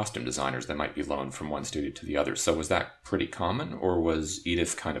even for costume designers, they might be loaned from one studio to the other. So was that pretty common, or was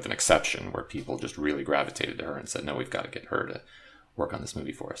Edith kind of an exception where people just really gravitated to her and said, no, we've got to get her to work on this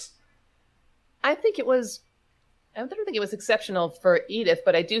movie for us? I don't think it was exceptional for Edith,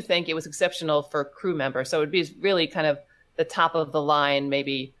 but I do think it was exceptional for crew members. So it would be really kind of the top of the line,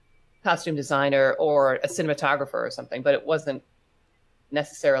 maybe costume designer or a cinematographer or something, but it wasn't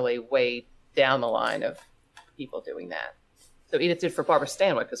necessarily way down the line of people doing that. So Edith did for Barbara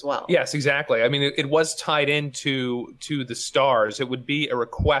Stanwyck as well. Yes, exactly. I mean, it was tied into the stars. It would be a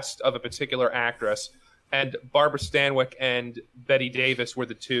request of a particular actress, and Barbara Stanwyck and Bette Davis were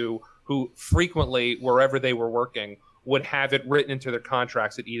the two who frequently, wherever they were working, would have it written into their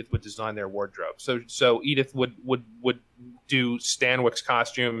contracts that Edith would design their wardrobe. So Edith would do Stanwyck's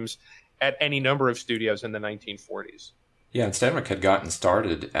costumes at any number of studios in the 1940s. Yeah, and Stanwyck had gotten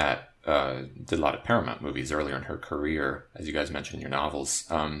started at did a lot of Paramount movies earlier in her career, as you guys mentioned in your novels.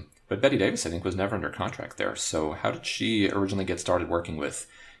 But Bette Davis, I think, was never under contract there. So how did she originally get started working with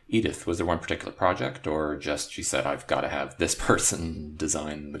Edith? Was there one particular project, or just she said, I've got to have this person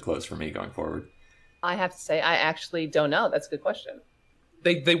design the clothes for me going forward? I have to say, I actually don't know. That's a good question.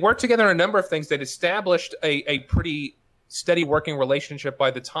 They worked together on a number of things. They'd established a pretty steady working relationship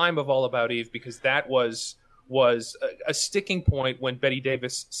by the time of All About Eve, because that was a sticking point when Bette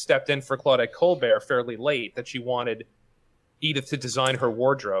Davis stepped in for Claudette Colbert fairly late, that she wanted Edith to design her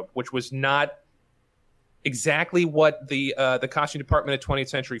wardrobe, which was not exactly what the costume department at 20th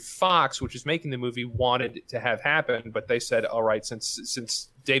Century Fox, which is making the movie, wanted to have happen. But they said, all right, since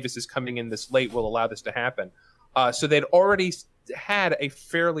Davis is coming in this late, we'll allow this to happen. So they'd already had a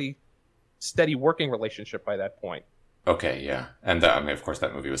fairly steady working relationship by that point. Okay, yeah. And I mean, of course,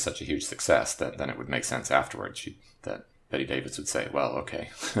 that movie was such a huge success that then it would make sense afterwards that Bette Davis would say, well,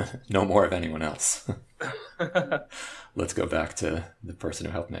 okay, no more of anyone else. Let's go back to the person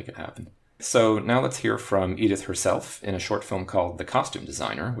who helped make it happen. So now let's hear from Edith herself in a short film called The Costume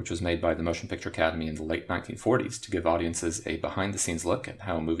Designer, which was made by the Motion Picture Academy in the late 1940s to give audiences a behind-the-scenes look at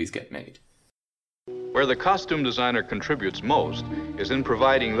how movies get made. Where the costume designer contributes most is in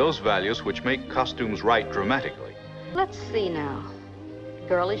providing those values which make costumes right dramatically. Let's see now. The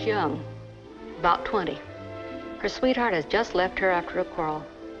girl is young, about 20. Her sweetheart has just left her after a quarrel.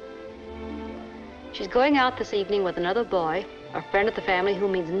 She's going out this evening with another boy, a friend of the family who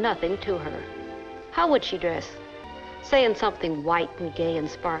means nothing to her. How would she dress? Say in something white and gay and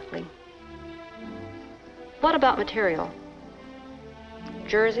sparkling. What about material?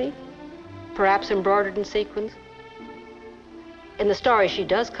 Jersey? Perhaps embroidered in sequins? In the story, she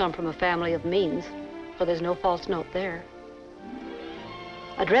does come from a family of means, so there's no false note there.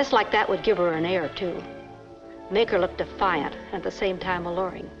 A dress like that would give her an air, too. Make her look defiant and at the same time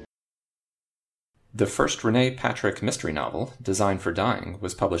alluring. The first Renee Patrick mystery novel, Designed for Dying,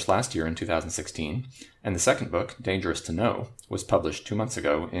 was published last year in 2016, and the second book, Dangerous to Know, was published 2 months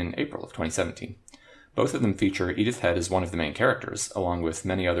ago in April of 2017. Both of them feature Edith Head as one of the main characters, along with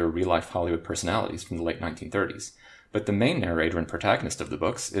many other real-life Hollywood personalities from the late 1930s. But the main narrator and protagonist of the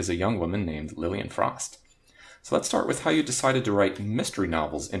books is a young woman named Lillian Frost. So let's start with how you decided to write mystery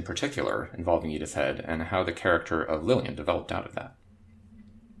novels in particular involving Edith Head, and how the character of Lillian developed out of that.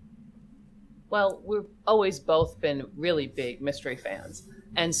 Well, we've always both been really big mystery fans.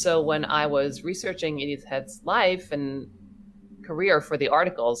 And so when I was researching Edith Head's life and career for the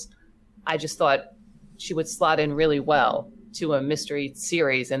articles, I just thought she would slot in really well to a mystery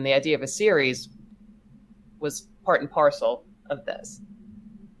series. And the idea of a series was part and parcel of this.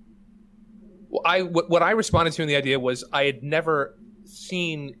 Well, what I responded to in the idea was I had never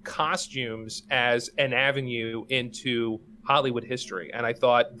seen costumes as an avenue into Hollywood history. And I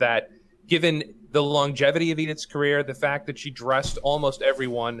thought that given the longevity of Edith's career, the fact that she dressed almost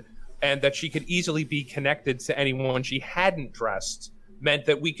everyone, and that she could easily be connected to anyone she hadn't dressed, meant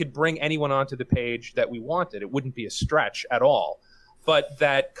that we could bring anyone onto the page that we wanted. It wouldn't be a stretch at all. But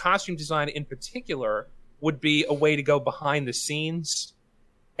that costume design in particular would be a way to go behind the scenes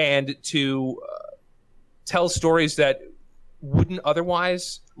and to tell stories that wouldn't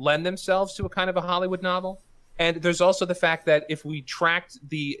otherwise lend themselves to a kind of a Hollywood novel. And there's also the fact that if we tracked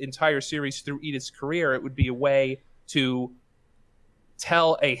the entire series through Edith's career, it would be a way to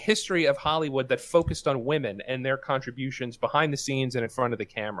tell a history of Hollywood that focused on women and their contributions behind the scenes and in front of the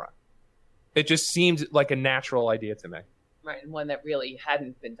camera. It just seemed like a natural idea to me. Right, and one that really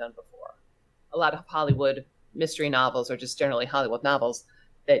hadn't been done before. A lot of Hollywood mystery novels, or just generally Hollywood novels,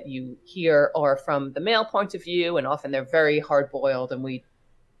 that you hear are from the male point of view, and often they're very hard-boiled, and we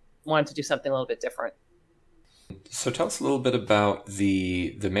wanted to do something a little bit different. So tell us a little bit about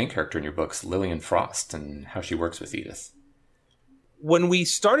the main character in your books, Lillian Frost, and how she works with Edith. when we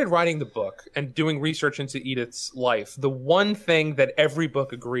started writing the book and doing research into Edith's life, the one thing that every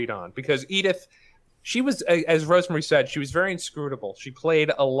book agreed on, because Edith, she was, as Rosemary said, she was very inscrutable. She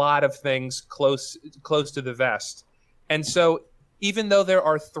played a lot of things close to the vest. And so even though there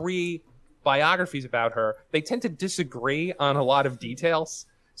are 3 biographies about her, they tend to disagree on a lot of details.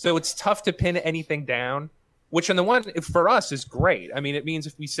 So it's tough to pin anything down, which on the one, for us, is great. I mean, it means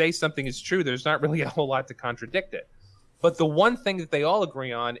if we say something is true, there's not really a whole lot to contradict it. But the one thing that they all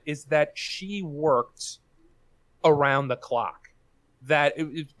agree on is that she worked around the clock. That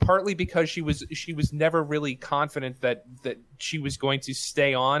it partly because she was never really confident that she was going to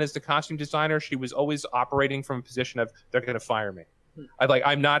stay on as the costume designer. She was always operating from a position of, they're going to fire me.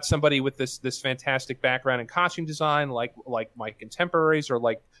 I'm not somebody with this fantastic background in costume design like my contemporaries or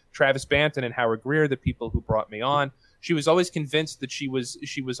like Travis Banton and Howard Greer, the people who brought me on. She was always convinced that she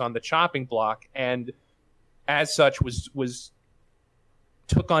was on the chopping block, and as such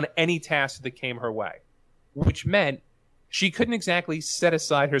took on any task that came her way, which meant she couldn't exactly set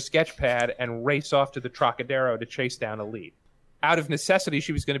aside her sketch pad and race off to the Trocadero to chase down a lead. Out of necessity,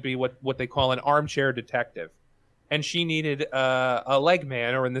 she was going to be what they call an armchair detective. And she needed a leg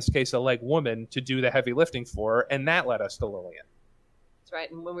man, or in this case, a leg woman, to do the heavy lifting for her, and that led us to Lillian. That's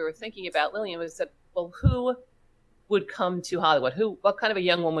right. And when we were thinking about Lillian, we said, well, who would come to Hollywood? What kind of a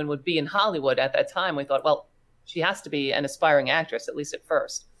young woman would be in Hollywood at that time? We thought, well, she has to be an aspiring actress, at least at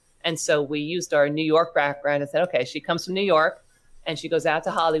first. And so we used our New York background and said, okay, she comes from New York and she goes out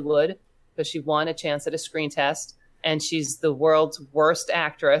to Hollywood because she won a chance at a screen test and she's the world's worst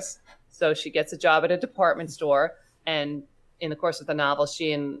actress. So she gets a job at a department store. And in the course of the novel,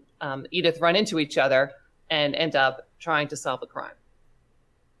 she and Edith run into each other and end up trying to solve a crime.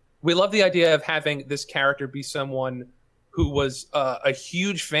 We love the idea of having this character be someone who was a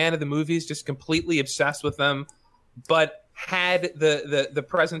huge fan of the movies, just completely obsessed with them, but had the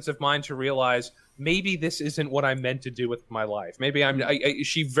presence of mind to realize maybe this isn't what I'm meant to do with my life. Maybe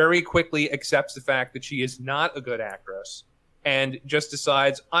she very quickly accepts the fact that she is not a good actress and just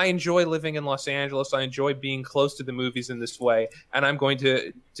decides, I enjoy living in Los Angeles. I enjoy being close to the movies in this way. And I'm going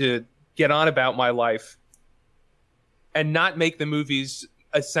to get on about my life and not make the movies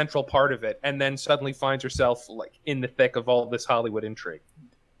a central part of it. And then suddenly finds herself like in the thick of all this Hollywood intrigue.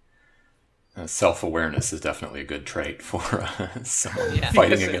 Self-awareness is definitely a good trait for someone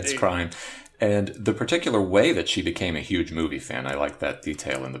fighting against crime. And the particular way that she became a huge movie fan, I like that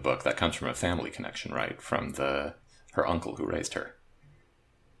detail in the book. That comes from a family connection, right? From her uncle who raised her.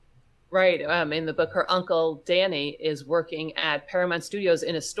 Right. In the book, her uncle, Danny, is working at Paramount Studios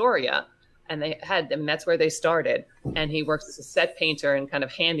in Astoria. And that's where they started. And he works as a set painter and kind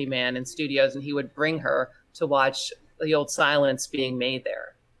of handyman in studios. And he would bring her to watch the old silence being made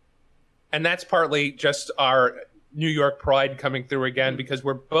there. And that's partly just our New York pride coming through again, because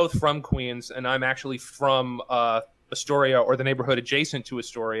we're both from Queens, and I'm actually from Astoria, or the neighborhood adjacent to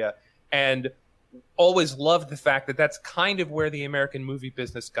Astoria, and always loved the fact that that's kind of where the American movie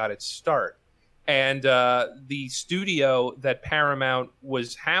business got its start. And the studio that Paramount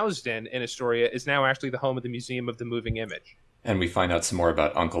was housed in Astoria is now actually the home of the Museum of the Moving Image. And we find out some more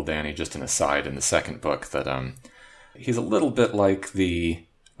about Uncle Danny, just an aside, in the second book, that he's a little bit like the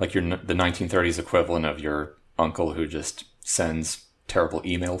 1930s equivalent of your uncle who just sends terrible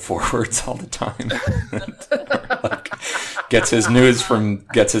email forwards all the time. gets his news from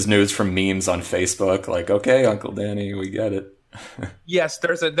memes on Facebook. Like, okay, Uncle Danny, we get it. Yes,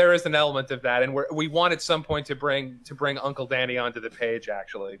 there is an element of that, and we want at some point to bring Uncle Danny onto the page,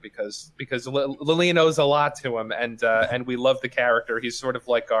 actually, because Lillian owes a lot to him, and we love the character. He's sort of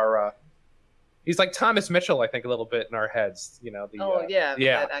like our. He's like Thomas Mitchell, I think, a little bit in our heads. You know.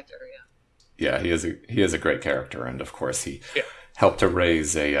 That actor. Yeah, he is a great character, and of course he helped to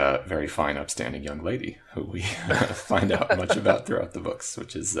raise a very fine, upstanding young lady who we find out much about throughout the books,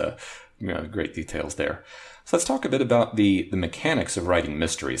 which is great details there. So let's talk a bit about the mechanics of writing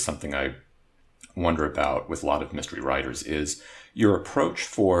mysteries. Something I wonder about with a lot of mystery writers is your approach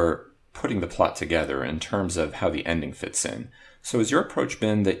for putting the plot together in terms of how the ending fits in. So has your approach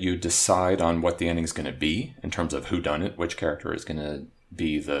been that you decide on what the ending's going to be in terms of who done it, which character is going to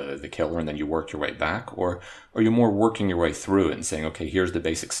be the killer, and then you work your way back? Or are you more working your way through it and saying, okay, here's the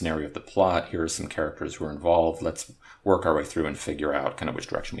basic scenario of the plot, here are some characters who are involved, let's work our way through and figure out kind of which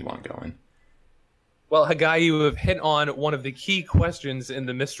direction we want to go in? Well, Hagai, you have hit on one of the key questions in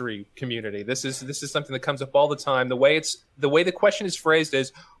the mystery community. This is something that comes up all the time. The way the question is phrased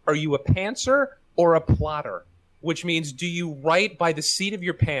is, are you a pantser or a plotter? Which means, do you write by the seat of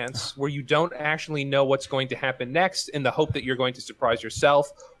your pants where you don't actually know what's going to happen next in the hope that you're going to surprise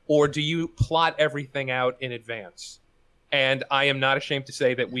yourself? Or do you plot everything out in advance? And I am not ashamed to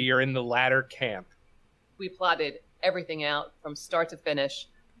say that we are in the latter camp. We plotted everything out from start to finish.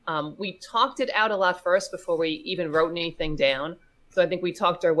 We talked it out a lot first before we even wrote anything down. So I think we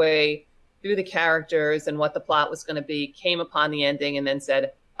talked our way through the characters and what the plot was going to be, came upon the ending, and then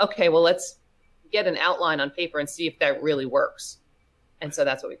said, okay, well, let's get an outline on paper and see if that really works. And so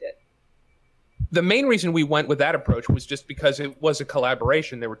that's what we did. The main reason we went with that approach was just because it was a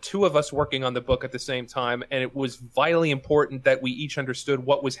collaboration. There were two of us working on the book at the same time, and it was vitally important that we each understood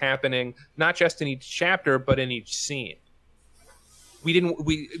what was happening, not just in each chapter, but in each scene.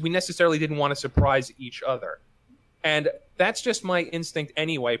 We necessarily didn't want to surprise each other. And that's just my instinct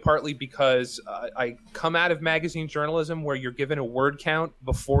anyway, partly because I come out of magazine journalism where you're given a word count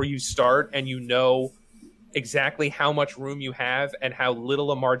before you start, and you know exactly how much room you have and how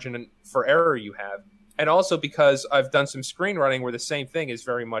little a margin for error you have. And also because I've done some screenwriting where the same thing is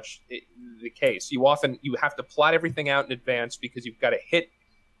very much the case. You have to plot everything out in advance because you've got to hit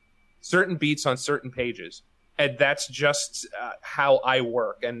certain beats on certain pages. And that's just how I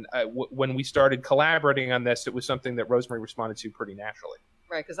work. And when we started collaborating on this, it was something that Rosemary responded to pretty naturally.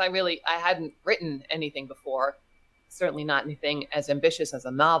 Right, because I hadn't written anything before, certainly not anything as ambitious as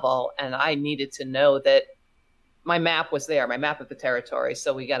a novel. And I needed to know that my map was there, my map of the territory.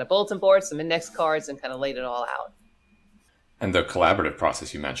 So we got a bulletin board, some index cards, and kind of laid it all out. And the collaborative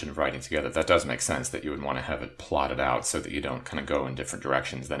process you mentioned of writing together, that does make sense that you would want to have it plotted out so that you don't kind of go in different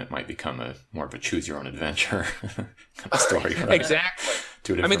directions. Then it might become more of a choose your own adventure kind of story. Right?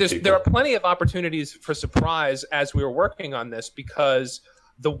 Exactly. I mean, there are plenty of opportunities for surprise as we were working on this, because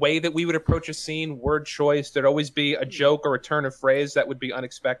the way that we would approach a scene, word choice, there'd always be a joke or a turn of phrase that would be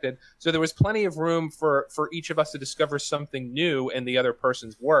unexpected. So there was plenty of room for each of us to discover something new in the other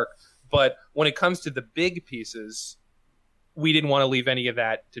person's work. But when it comes to the big pieces, we didn't want to leave any of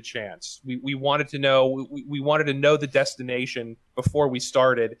that to chance. We wanted to know the destination before we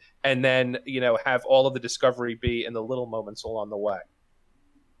started, and then, have all of the discovery be in the little moments along the way.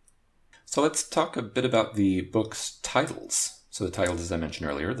 So let's talk a bit about the book's titles. So the titles, as I mentioned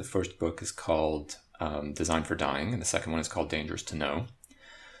earlier, the first book is called Designed for Dying, and the second one is called Dangerous to Know.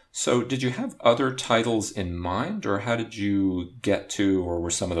 So did you have other titles in mind, or how did you get to, or were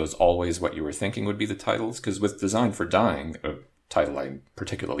some of those always what you were thinking would be the titles? Because with Designed for Dying, a title I'm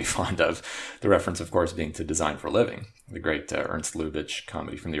particularly fond of, the reference, of course, being to Design for Living, the great Ernst Lubitsch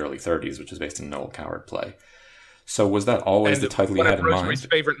comedy from the early 30s, which is based on an Noel Coward play. So was that always the title you had in mind? One of Rosemary's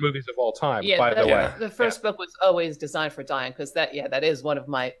favorite movies of all time, by the way. The first book was always Designed for Dying, because that is one of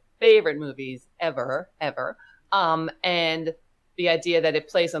my favorite movies ever. And the idea that it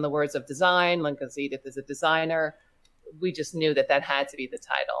plays on the words of design, because Edith is a designer, we just knew that had to be the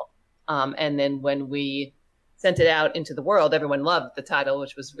title. And then when we sent it out into the world, everyone loved the title,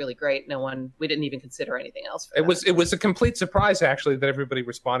 which was really great. We didn't even consider anything else for that. It was a complete surprise, actually, that everybody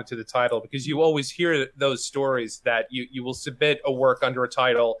responded to the title, because you always hear those stories that you will submit a work under a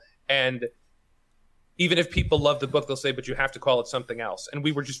title, and even if people love the book, they'll say, but you have to call it something else. And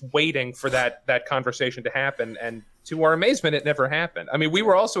we were just waiting for that conversation to happen. And to our amazement, it never happened. I mean, we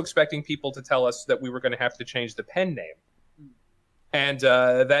were also expecting people to tell us that we were going to have to change the pen name. And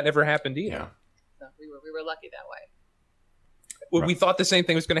that never happened either. Yeah. So we were lucky that way. Right. We thought the same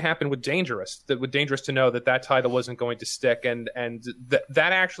thing was going to happen with Dangerous, with Dangerous to Know, that title wasn't going to stick. And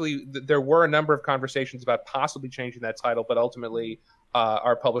that actually, there were a number of conversations about possibly changing that title, but ultimately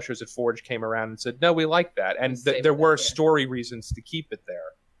our publishers at Forge came around and said, no, we like that. And there were story reasons to keep it there.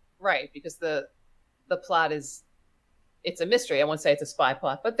 Right, because the plot it's a mystery. I won't say it's a spy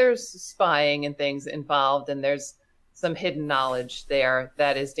plot, but there's spying and things involved, and there's some hidden knowledge there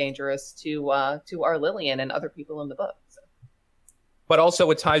that is dangerous to our Lillian and other people in the book. So. But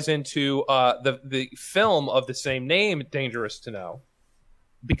also it ties into the film of the same name, Dangerous to Know,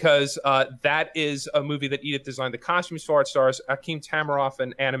 because that is a movie that Edith designed the costumes for. It stars Akeem Tamiroff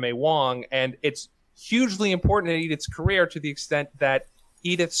and Anna May Wong, and it's hugely important in Edith's career to the extent that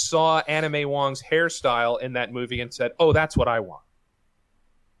Edith saw Anna May Wong's hairstyle in that movie and said, oh, that's what I want.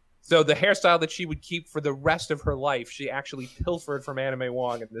 So the hairstyle that she would keep for the rest of her life, she actually pilfered from Anna May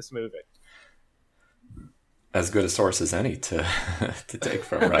Wong in this movie. As good a source as any to take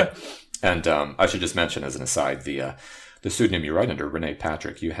from, right? And I should just mention as an aside, the pseudonym you write under, Renee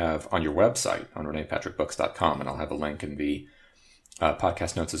Patrick, you have on your website, on reneepatrickbooks.com, and I'll have a link in the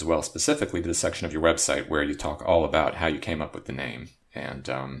podcast notes as well, specifically to the section of your website where you talk all about how you came up with the name and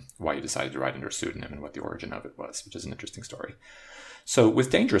why you decided to write under a pseudonym and what the origin of it was, which is an interesting story. So with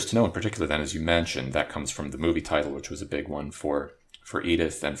Dangerous to Know in particular, then, as you mentioned, that comes from the movie title, which was a big one for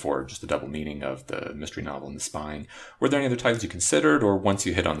Edith and for just the double meaning of the mystery novel and the spying. Were there any other titles you considered, or once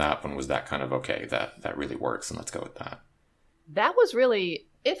you hit on that one, was that kind of, okay, that really works and let's go with that? that was really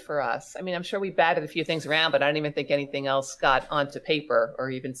it for us. I mean, I'm sure we batted a few things around, but I don't even think anything else got onto paper or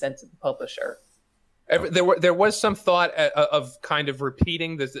even sent to the publisher. There was some thought of kind of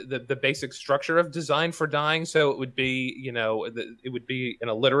repeating the basic structure of Design for Dying, so it would be, it would be an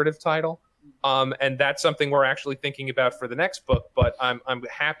alliterative title, and that's something we're actually thinking about for the next book. But I'm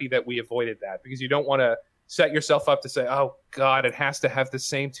happy that we avoided that, because you don't want to set yourself up to say, oh God, it has to have the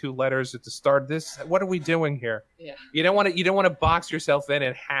same 2 letters at the start. What are we doing here? Yeah. You don't want to box yourself in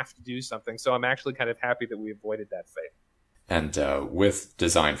and have to do something. So I'm actually kind of happy that we avoided that fate. And with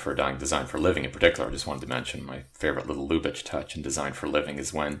Design for Dying, Design for Living in particular, I just wanted to mention my favorite little Lubitsch touch in Design for Living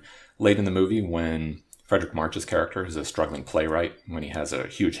is when, late in the movie, when Frederick March's character is a struggling playwright, when he has a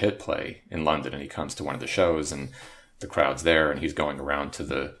huge hit play in London and he comes to one of the shows and the crowd's there and he's going around to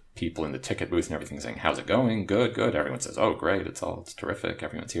the people in the ticket booth and everything saying, how's it going? Good, good. Everyone says, oh, great. It's terrific.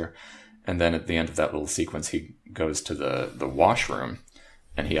 Everyone's here. And then at the end of that little sequence, he goes to the washroom.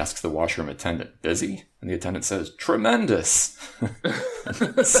 And he asks the washroom attendant, busy? And the attendant says, tremendous.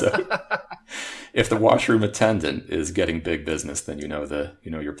 So if the washroom attendant is getting big business, then you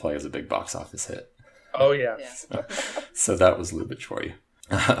know your play is a big box office hit. Oh, yeah. So that was Lubitsch for you.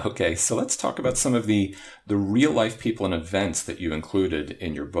 Okay, so let's talk about some of the real-life people and events that you included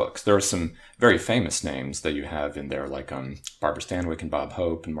in your books. There are some very famous names that you have in there, like Barbara Stanwyck and Bob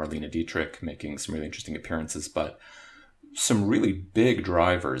Hope and Marlene Dietrich making some really interesting appearances, but some really big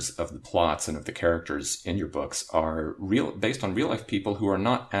drivers of the plots and of the characters in your books are based on real-life people who are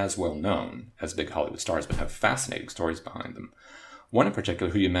not as well known as big Hollywood stars, but have fascinating stories behind them. One in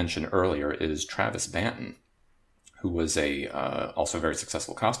particular, who you mentioned earlier, is Travis Banton, who was also a very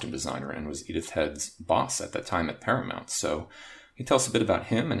successful costume designer and was Edith Head's boss at that time at Paramount. So can you tell us a bit about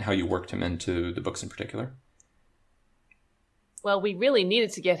him and how you worked him into the books in particular? Well, we really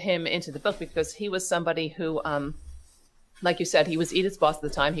needed to get him into the book because he was somebody who, like you said, he was Edith's boss at the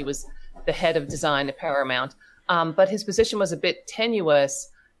time. He was the head of design at Paramount. But his position was a bit tenuous,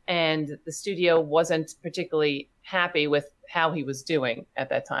 and the studio wasn't particularly happy with how he was doing at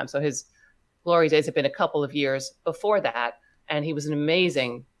that time. So his glory days had been a couple of years before that, and he was an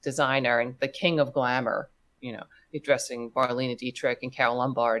amazing designer and the king of glamour, addressing Marlene Dietrich and Carole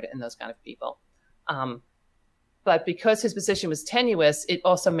Lombard and those kind of people. But because his position was tenuous, it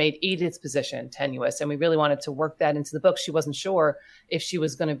also made Edith's position tenuous. And we really wanted to work that into the book. She wasn't sure if she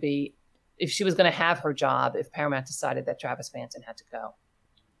was going to have her job if Paramount decided that Travis Banton had to go.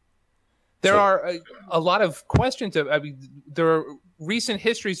 There are a lot of questions. There are recent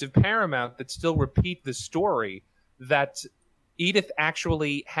histories of Paramount that still repeat the story that Edith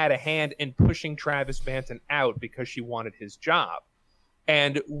actually had a hand in pushing Travis Banton out because she wanted his job.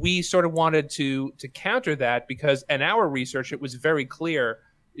 And we sort of wanted to counter that because in our research, it was very clear.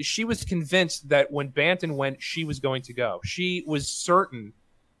 She was convinced that when Banton went, she was going to go. She was certain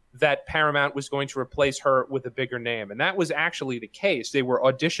that Paramount was going to replace her with a bigger name. And that was actually the case. They were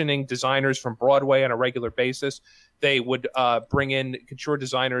auditioning designers from Broadway on a regular basis. They would bring in couture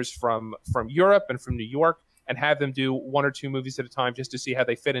designers from Europe and from New York and have them do 1 or 2 movies at a time just to see how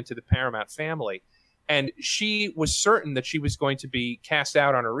they fit into the Paramount family. And she was certain that she was going to be cast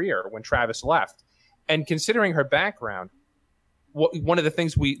out on her ear when Travis left. And considering her background, one of the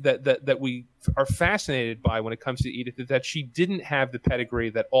things that we are fascinated by when it comes to Edith is that she didn't have the pedigree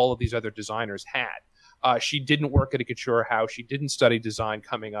that all of these other designers had. She didn't work at a couture house. She didn't study design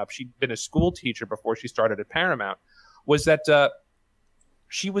coming up. She'd been a school teacher before she started at Paramount. Was that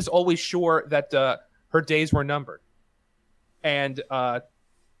she was always sure that her days were numbered. And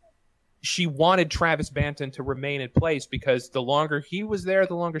she wanted Travis Banton to remain in place because the longer he was there,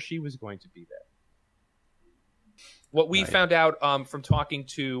 the longer she was going to be there. What we found out from talking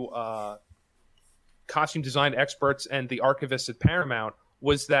to costume design experts and the archivists at Paramount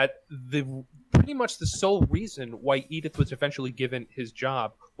was that pretty much the sole reason why Edith was eventually given his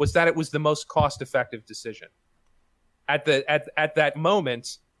job was that it was the most cost-effective decision. At that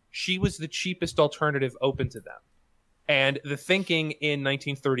moment, she was the cheapest alternative open to them. And the thinking in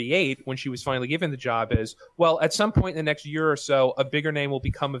 1938, when she was finally given the job, is, well, at some point in the next year or so, a bigger name will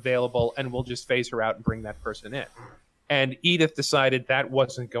become available and we'll just phase her out and bring that person in. And Edith decided that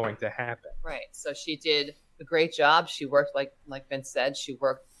wasn't going to happen. Right. So she did a great job. She worked, like Vince said, she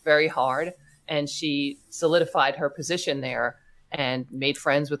worked very hard, and she solidified her position there and made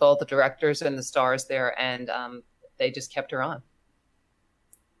friends with all the directors and the stars there, and they just kept her on.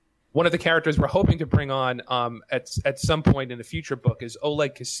 One of the characters we're hoping to bring on at some point in a future book is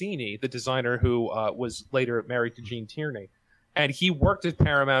Oleg Cassini, the designer who was later married to Gene Tierney. And he worked at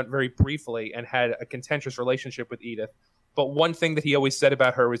Paramount very briefly and had a contentious relationship with Edith. But one thing that he always said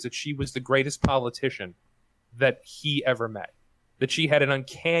about her was that she was the greatest politician that he ever met. that she had an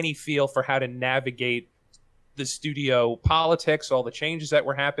uncanny feel for how to navigate the studio politics, all the changes that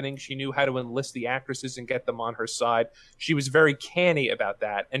were happening. She knew how to enlist the actresses and get them on her side. She was very canny about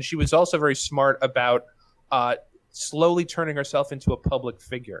that. And she was also very smart about slowly turning herself into a public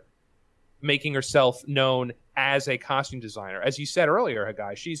figure, making herself known as a costume designer. As you said earlier,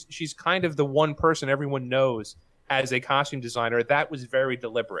 Hagai, she's kind of the one person everyone knows as a costume designer. That was very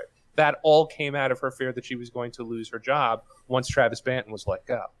deliberate. That all came out of her fear that she was going to lose her job once Travis Banton was let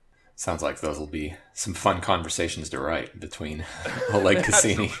go. Sounds like those will be some fun conversations to write between Oleg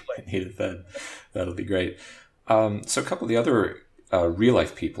Cassini and Edith Head. That'll be great. So a couple of the other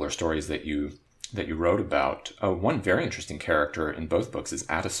real-life people or stories that you wrote about. One very interesting character in both books is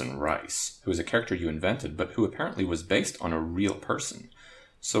Addison Rice, who is a character you invented, but who apparently was based on a real person.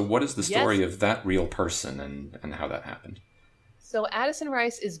 So what is the story of that real person and how that happened? So Addison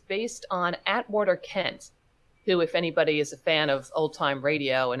Rice is based on Atwater Kent, who, if anybody is a fan of old-time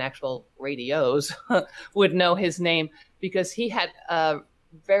radio and actual radios, would know his name, because he had a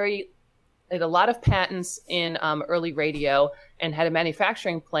lot of patents in early radio and had a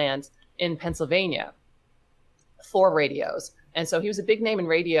manufacturing plant in Pennsylvania for radios. And so he was a big name in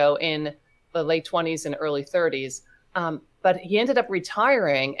radio in the late 20s and early 30s. But he ended up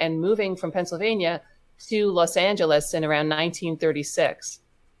retiring and moving from Pennsylvania to Los Angeles in around 1936.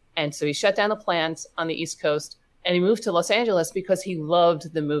 And so he shut down the plant on the East Coast and he moved to Los Angeles because he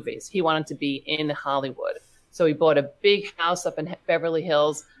loved the movies. He wanted to be in Hollywood. So he bought a big house up in Beverly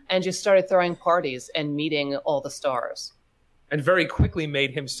Hills and just started throwing parties and meeting all the stars. And very quickly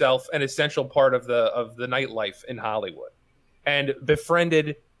made himself an essential part of the nightlife in Hollywood, and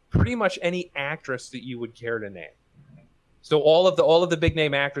befriended pretty much any actress that you would care to name. So all of the big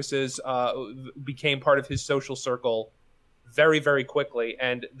name actresses became part of his social circle very, very quickly.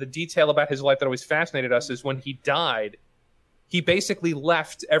 And the detail about his life that always fascinated us is when he died, he basically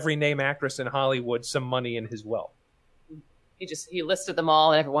left every name actress in Hollywood some money in his will. He listed them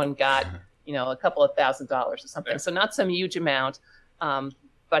all, and everyone got a couple of $1,000s or something. So not some huge amount,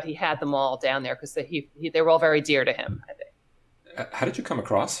 but he had them all down there because they were all very dear to him, I think. How did you come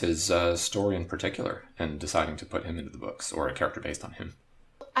across his story in particular and deciding to put him into the books, or a character based on him?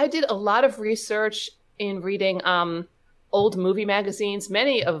 I did a lot of research in reading old movie magazines,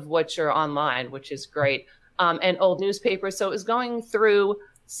 many of which are online, which is great, and old newspapers. So it was going through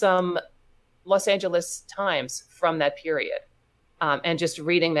some Los Angeles Times from that period. And just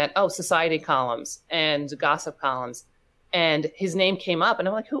reading that, society columns and gossip columns. And his name came up. And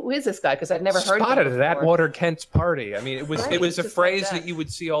I'm like, who is this guy? Because I'd never heard of him Spotted before. at Atwater Kent's party. I mean, it was a phrase like that you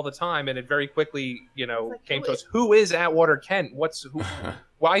would see all the time. And it very quickly, came to us. Who Who is Atwater Kent?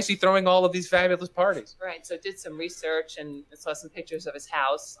 Why is he throwing all of these fabulous parties? Right. So I did some research and saw some pictures of his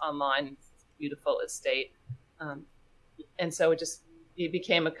house online. Beautiful estate. And so he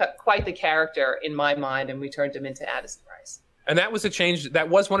became quite the character in my mind. And we turned him into Addison Rice. And that was a change. That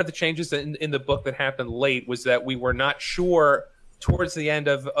was one of the changes in the book that happened late, was that we were not sure towards the end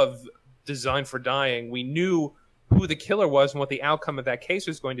of Design for Dying. We knew who the killer was and what the outcome of that case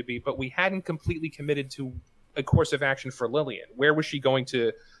was going to be, but we hadn't completely committed to a course of action for Lillian. Where was she going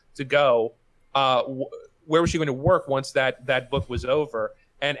to go? Where was she going to work once that book was over?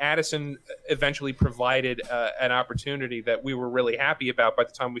 And Addison eventually provided an opportunity that we were really happy about by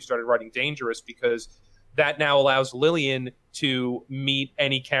the time we started writing Dangerous, because that now allows Lillian to meet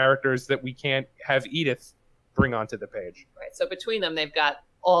any characters that we can't have Edith bring onto the page. Right. So between them, they've got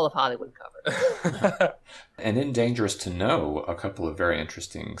all of Hollywood covered. And in Dangerous to Know, a couple of very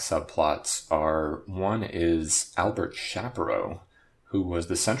interesting subplots are, one is Albert Shapiro, who was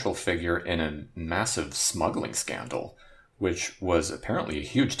the central figure in a massive smuggling scandal, which was apparently a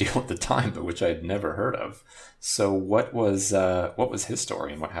huge deal at the time, but which I had never heard of. So what was his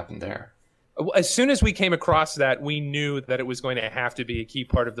story and what happened there? As soon as we came across that, we knew that it was going to have to be a key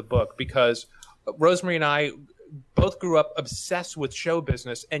part of the book, because Rosemary and I both grew up obsessed with show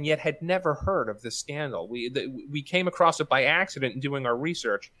business and yet had never heard of this scandal. We came across it by accident in doing our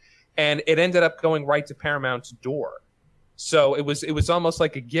research, and it ended up going right to Paramount's door. So it was almost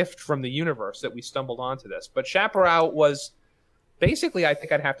like a gift from the universe that we stumbled onto this. But Shapiro was basically, I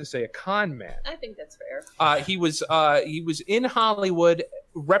think I'd have to say, a con man. I think that's fair. He was in Hollywood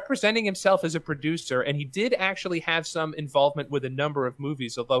representing himself as a producer, and he did actually have some involvement with a number of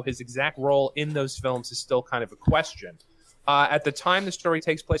movies, although his exact role in those films is still kind of a question. At the time the story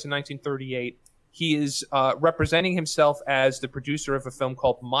takes place in 1938, he is representing himself as the producer of a film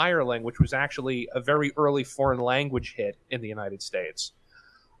called Meyerling, which was actually a very early foreign language hit in the United States.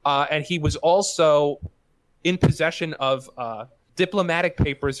 And he was also in possession of diplomatic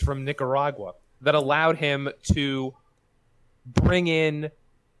papers from Nicaragua that allowed him to bring in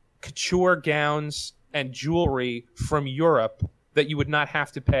couture gowns and jewelry from Europe that you would not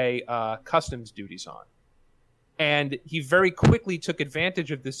have to pay customs duties on. And he very quickly took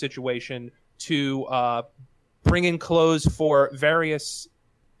advantage of this situation to bring in clothes for various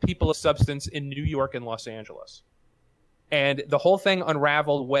people of substance in New York and Los Angeles. And the whole thing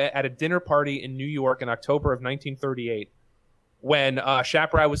unraveled at a dinner party in New York in October of 1938, when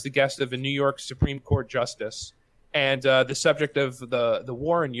Chaparral was the guest of a New York Supreme Court justice, and the subject of the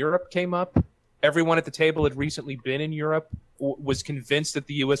war in Europe came up. Everyone at the table had recently been in Europe, was convinced that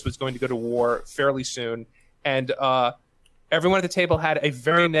the U.S. was going to go to war fairly soon, and everyone at the table had a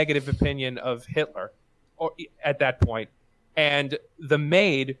very negative opinion of Hitler at that point. And the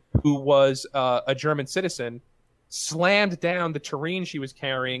maid, who was a German citizen, slammed down the tureen she was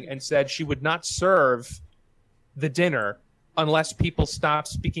carrying and said she would not serve the dinner unless people stopped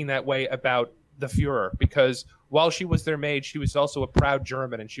speaking that way about the Fuhrer, because while she was their maid, she was also a proud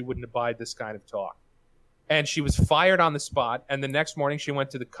German and she wouldn't abide this kind of talk. And she was fired on the spot, and the next morning she went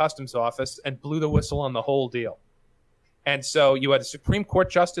to the customs office and blew the whistle on the whole deal. And so you had a Supreme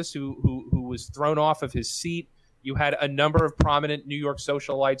Court justice who was thrown off of his seat. You had a number of prominent New York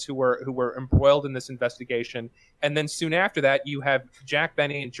socialites who were embroiled in this investigation. And then soon after that, you have Jack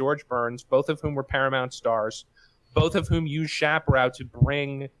Benny and George Burns, both of whom were Paramount stars, both of whom used Chaparral to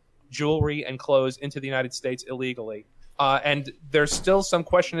bring jewelry and clothes into the United States illegally. And there's still some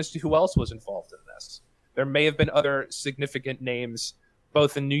question as to who else was involved in this. There may have been other significant names,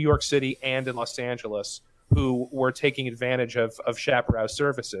 both in New York City and in Los Angeles, who were taking advantage of Chaparral's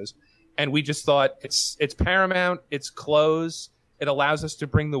services. And we just thought it's Paramount, it's clothes, it allows us to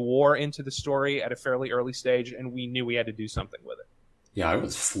bring the war into the story at a fairly early stage, and we knew we had to do something with it. Yeah, I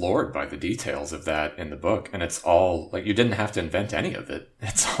was floored by the details of that in the book, and it's all, like, you didn't have to invent any of it.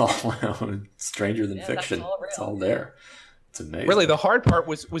 It's all stranger than fiction. It's all there. It's amazing. Really, the hard part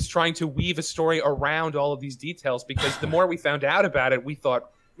was trying to weave a story around all of these details, because the more we found out about it, we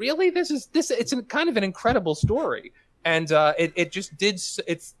thought, really, it's kind of an incredible story. And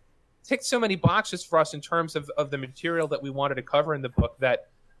it ticked so many boxes for us in terms of the material that we wanted to cover in the book that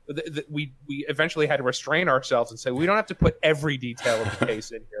we eventually had to restrain ourselves and say, we don't have to put every detail of the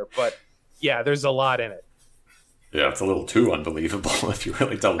case in here, but yeah, there's a lot in it. Yeah, it's a little too unbelievable if you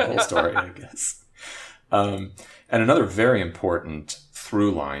really tell the whole story, I guess. And another very important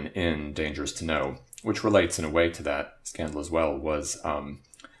through line in Dangerous to Know, which relates in a way to that scandal as well, was a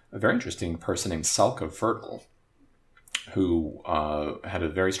very interesting person named Salka Viertel, who had a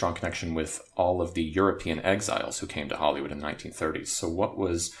very strong connection with all of the European exiles who came to Hollywood in the 1930s. So what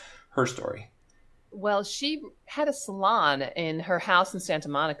was her story? Well, she had a salon in her house in Santa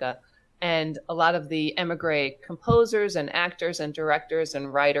Monica, and a lot of the emigre composers and actors and directors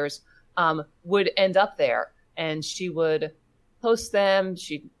and writers would end up there. And she would host them.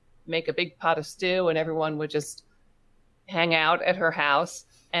 She'd make a big pot of stew, and everyone would just hang out at her house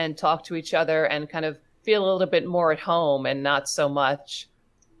and talk to each other and kind of feel a little bit more at home and not so much,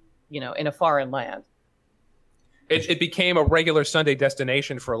 in a foreign land. It became a regular Sunday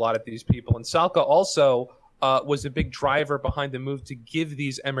destination for a lot of these people. And Salka also was a big driver behind the move to give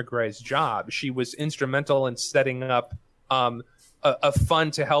these emigres jobs. She was instrumental in setting up a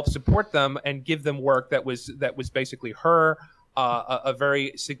fund to help support them and give them work that was basically her, a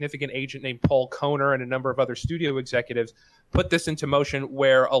very significant agent named Paul Kohner, and a number of other studio executives put this into motion,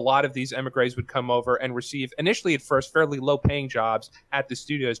 where a lot of these emigres would come over and receive, initially at first, fairly low-paying jobs at the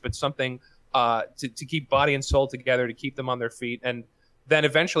studios, but something to keep body and soul together, to keep them on their feet. And then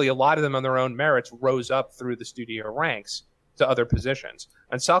eventually a lot of them on their own merits rose up through the studio ranks to other positions.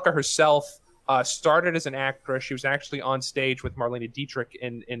 And Salka herself started as an actress. She was actually on stage with Marlene Dietrich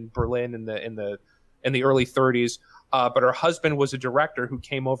in Berlin in the early 30s. But her husband was a director who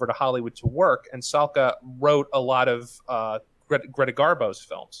came over to Hollywood to work, and Salka wrote a lot of Greta Garbo's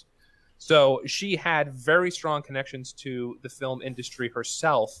films. So she had very strong connections to the film industry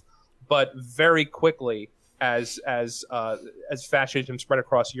herself, but very quickly, as fascism spread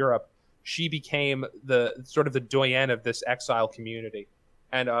across Europe, she became the sort of the doyenne of this exile community.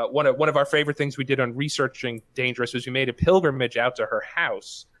 And one of our favorite things we did on researching Dangerous was we made a pilgrimage out to her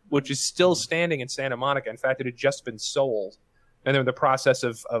house, which is still standing in Santa Monica. In fact, it had just been sold, and they're in the process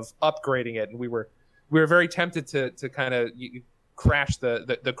of upgrading it. And we were very tempted to kind of crash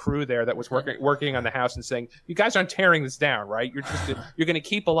the crew there that was working on the house and saying, "You guys aren't tearing this down, right? You're going to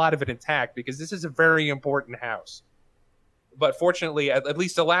keep a lot of it intact, because this is a very important house." But fortunately, at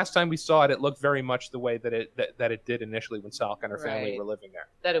least the last time we saw it, it looked very much the way that it did initially when Salka and her family were living there.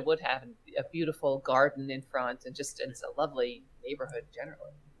 That it would have a beautiful garden in front, and it's a lovely neighborhood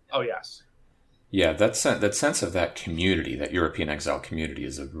generally. Oh, yes. Yeah, that sense of that community, that European exile community,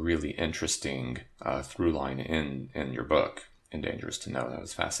 is a really interesting through line in your book, In Dangerous to Know. That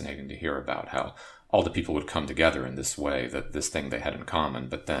was fascinating to hear about how all the people would come together in this way, that this thing they had in common,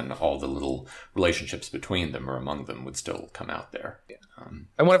 but then all the little relationships between them or among them would still come out there. Yeah.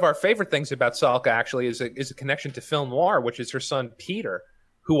 And one of our favorite things about Salka actually is a connection to film noir, which is her son Peter,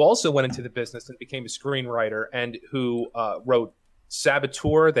 who also went into the business and became a screenwriter, and who wrote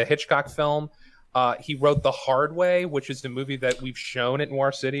Saboteur, the Hitchcock film. He wrote The Hard Way, which is the movie that we've shown at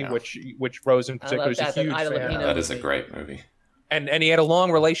Noir City, which Rose in particular is a huge fan. That is a great movie. And he had a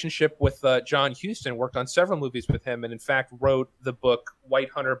long relationship with John Huston, worked on several movies with him, and in fact wrote the book White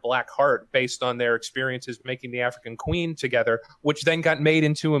Hunter, Black Heart, based on their experiences making The African Queen together, which then got made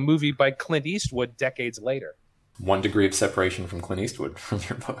into a movie by Clint Eastwood decades later. 1 degree of separation from Clint Eastwood from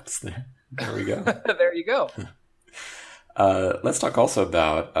your books there. There we go. There you go. Let's talk also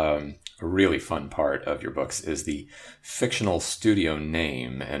about a really fun part of your books is the fictional studio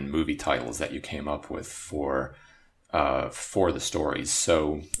name and movie titles that you came up with for the stories.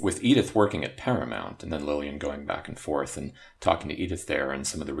 So with Edith working at Paramount and then Lillian going back and forth and talking to Edith there and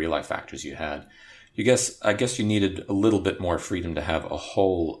some of the real life actors you had, I guess you needed a little bit more freedom to have a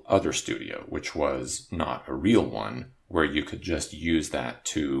whole other studio, which was not a real one, where you could just use that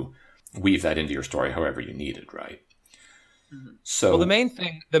to weave that into your story however you needed, right? Mm-hmm. So well, the main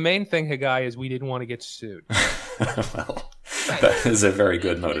thing, Higai, is we didn't want to get sued. Well, that is a very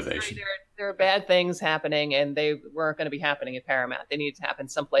good motivation. There are bad things happening, and they weren't going to be happening at Paramount. They needed to happen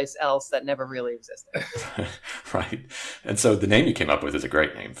someplace else that never really existed. Right. And so the name you came up with is a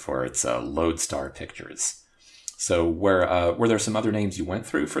great name for it. It's Lodestar Pictures. So were there some other names you went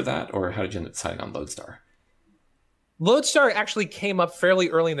through for that, or how did you end up deciding on Lodestar? Lodestar actually came up fairly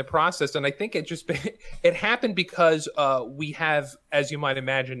early in the process, and I think it happened because we have, as you might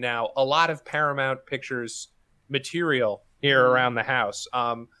imagine now, a lot of Paramount Pictures material here around the house.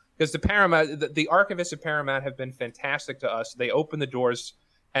 Because the archivists at Paramount have been fantastic to us. They opened the doors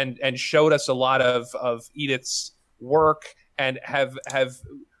and showed us a lot of Edith's work, and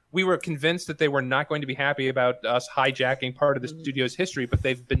we were convinced that they were not going to be happy about us hijacking part of the studio's history, but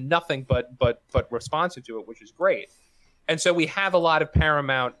they've been nothing but responsive to it, which is great. And so we have a lot of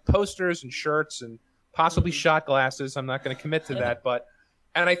Paramount posters and shirts and possibly shot glasses. I'm not going to commit to that,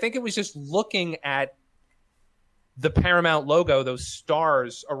 and I think it was just looking at the Paramount logo, those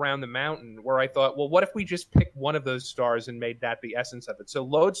stars around the mountain, where I thought, well, what if we just picked one of those stars and made that the essence of it? So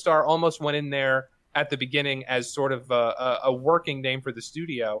Lodestar almost went in there at the beginning as sort of a working name for the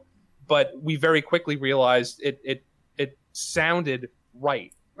studio, but we very quickly realized it sounded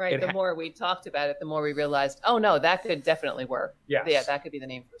right. Right. The more we talked about it, the more we realized, oh no, that could definitely work. Yes. Yeah, that could be the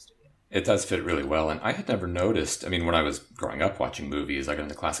name for the studio. It does fit really well. And I had never noticed, I mean, when I was growing up watching movies, I got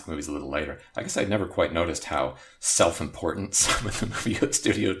into classic movies a little later, I guess I'd never quite noticed how self-important some of the movie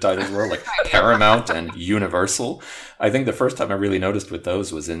studio titles were, like Paramount and Universal. I think the first time I really noticed with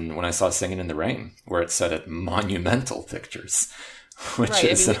those was when I saw Singin' in the Rain, where it said at Monumental Pictures, which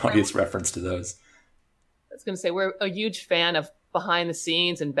is an obvious reference to those. I was going to say, we're a huge fan of behind the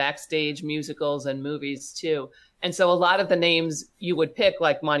scenes and backstage musicals and movies too. And so a lot of the names you would pick,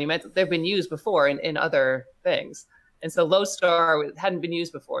 like Monumental, they've been used before in other things. And so Lodestar hadn't been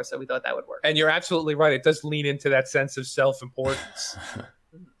used before, so we thought that would work. And you're absolutely right. It does lean into that sense of self-importance.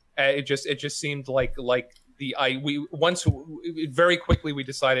 It just seemed like very quickly we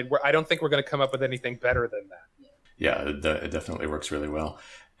decided I don't think we're going to come up with anything better than that. Yeah, it definitely works really well.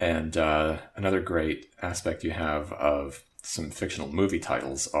 And another great aspect you have of some fictional movie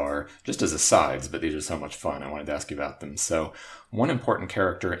titles are just as asides, but these are so much fun. I wanted to ask you about them. So one important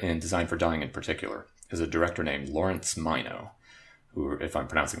character in Design for Dying in particular is a director named Lawrence Minot, who, if I'm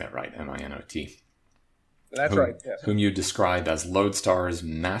pronouncing that right, M-I-N-O-T. That's right, yes. Whom you described as Lodestar's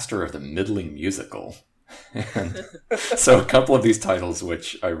master of the middling musical. And so a couple of these titles,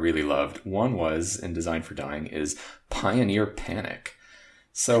 which I really loved. One was, in Design for Dying, is Pioneer Panic.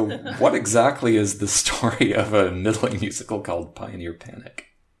 So what exactly is the story of a middling musical called Pioneer Panic?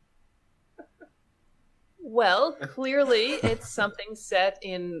 Well, clearly it's something set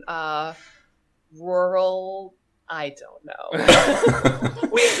in rural, I don't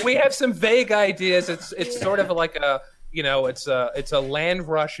know. we have some vague ideas. It's sort of like it's a land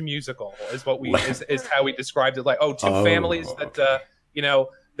rush musical is what is how we described it. Like, two families that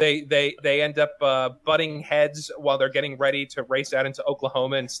They end up butting heads while they're getting ready to race out into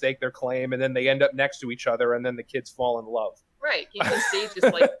Oklahoma and stake their claim, and then they end up next to each other, and then the kids fall in love. Right. You can see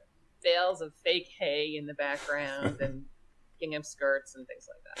just like bales of fake hay in the background, and gingham skirts and things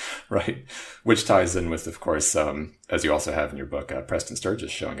like that. Right. Which ties in with, of course, as you also have in your book, Preston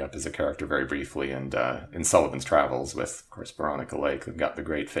Sturges showing up as a character very briefly, and in Sullivan's Travels with, of course, Veronica Lake. We've got the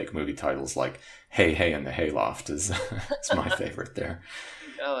great fake movie titles like Hey, Hey, and the Hayloft is my favorite there.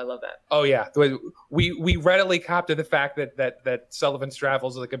 Oh, I love that. Oh yeah, we readily cop to the fact that Sullivan's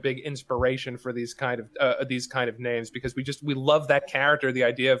Travels is like a big inspiration for these kind of names, because we love that character, the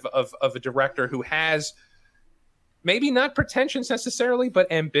idea of a director who has maybe not pretensions necessarily,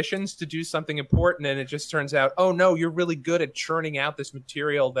 but ambitions to do something important, and it just turns out, oh no, you're really good at churning out this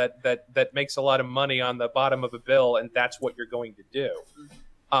material that makes a lot of money on the bottom of a bill, and that's what you're going to do.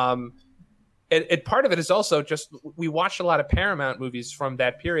 And part of it is also just we watched a lot of Paramount movies from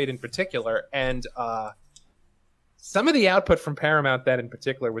that period in particular, and some of the output from Paramount that in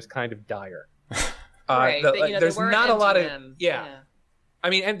particular was kind of dire. Right. There's not a lot of yeah. I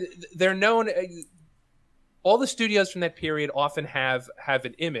mean, and they're known. All the studios from that period often have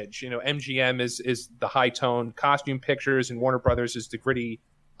an image. MGM is the high tone costume pictures, and Warner Brothers is the gritty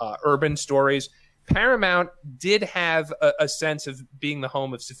urban stories. Paramount did have a sense of being the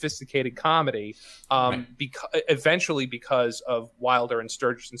home of sophisticated comedy, eventually because of Wilder and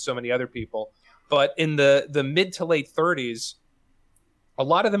Sturges and so many other people. But in the mid to late 30s, a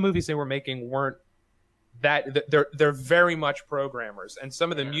lot of the movies they were making weren't that. They're very much programmers, and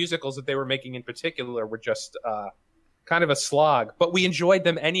some of the musicals that they were making in particular were just kind of a slog. But we enjoyed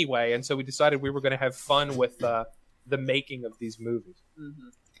them anyway, and so we decided we were going to have fun with the making of these movies. Mm-hmm.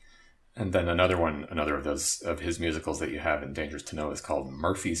 And then another of his musicals that you have in Dangerous to Know is called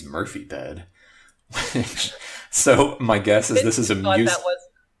Murphy's Murphy Bed. So my guess is this is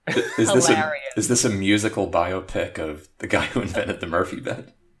is this a musical biopic of the guy who invented the Murphy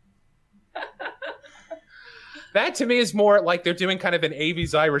bed? That to me is more like they're doing kind of an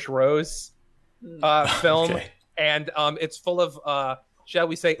Avi's Irish Rose film, okay. And it's full of shall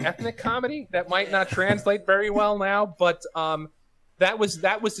we say ethnic comedy that might not translate very well now, but That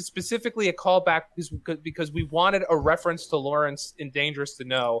was specifically a callback because we wanted a reference to Lawrence in Dangerous to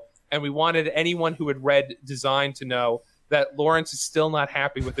Know, and we wanted anyone who had read Design to know that Lawrence is still not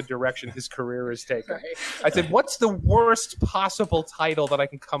happy with the direction his career is taking. Right. I said, what's the worst possible title that I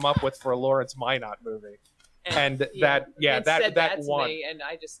can come up with for a Lawrence Minot movie? And that won. Me, and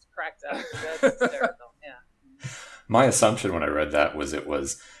I just cracked up. That's hysterical. Yeah. My assumption when I read that was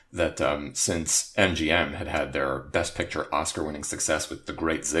that since MGM had their Best Picture Oscar-winning success with The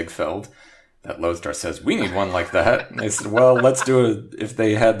Great Ziegfeld, that Lodestar says, we need one like that. And they said, well, let's do it. If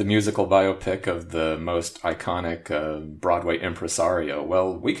they had the musical biopic of the most iconic Broadway impresario,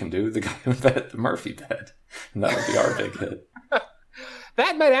 well, we can do the guy who invented the Murphy bed. And that would be our big hit.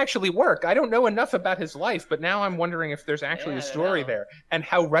 That might actually work. I don't know enough about his life, but now I'm wondering if there's actually a story there and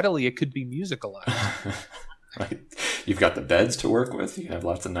how readily it could be musicalized. Right. You've got the beds to work with. You have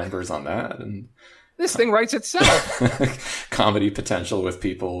lots of numbers on that, and this thing writes itself. Comedy potential with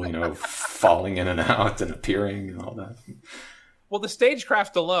people, falling in and out and appearing and all that. Well, the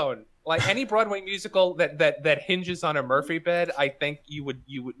stagecraft alone, like any Broadway musical that hinges on a Murphy bed, I think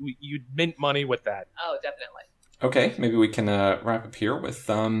you'd mint money with that. Oh, definitely. Okay, maybe we can wrap up here with,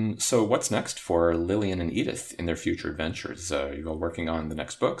 so what's next for Lillian and Edith in their future adventures? You all working on the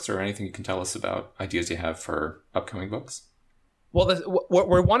next books, or anything you can tell us about ideas you have for upcoming books? Well, what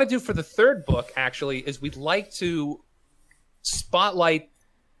we want to do for the third book, actually, is we'd like to spotlight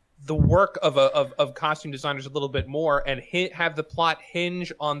the work of costume designers a little bit more and have the plot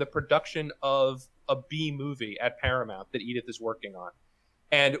hinge on the production of a B movie at Paramount that Edith is working on.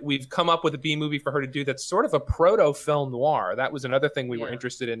 And we've come up with a B movie for her to do that's sort of a proto-film noir. That was another thing we were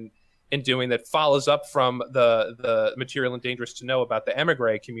interested in doing that follows up from the material in Dangerous to Know about the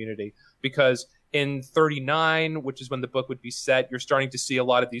emigre community. Because in 1939, which is when the book would be set, you're starting to see a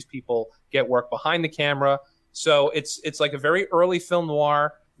lot of these people get work behind the camera. So it's like a very early film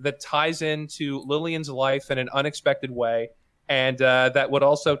noir that ties into Lillian's life in an unexpected way. And that would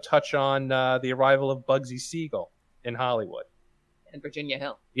also touch on the arrival of Bugsy Siegel in Hollywood. And Virginia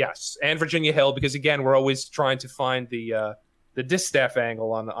Hill. Yes, and Virginia Hill, because again, we're always trying to find the distaff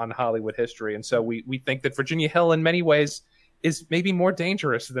angle on Hollywood history, and so we think that Virginia Hill, in many ways, is maybe more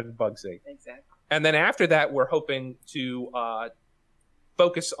dangerous than Bugsy. Exactly. And then after that, we're hoping to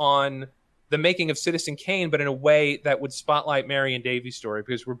focus on the making of Citizen Kane, but in a way that would spotlight Marion Davies' story,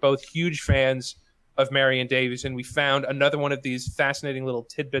 because we're both huge fans of Marion Davies, and we found another one of these fascinating little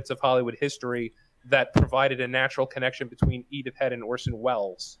tidbits of Hollywood history that provided a natural connection between Edith Head and Orson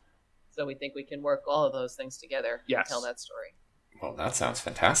Welles. So we think we can work all of those things together and tell that story. Well, that sounds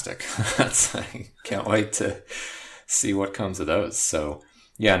fantastic. I can't wait to see what comes of those. So,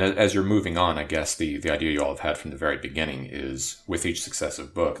 Yeah, and as you're moving on, I guess the idea you all have had from the very beginning is with each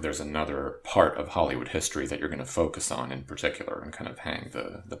successive book, there's another part of Hollywood history that you're going to focus on in particular and kind of hang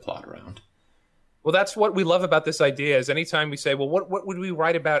the plot around. Well, that's what we love about this idea is anytime we say, well, what would we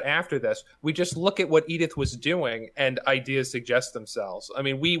write about after this? We just look at what Edith was doing and ideas suggest themselves. I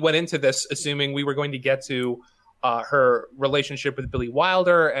mean, we went into this assuming we were going to get to her relationship with Billy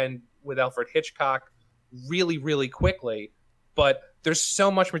Wilder and with Alfred Hitchcock really, really quickly. But there's so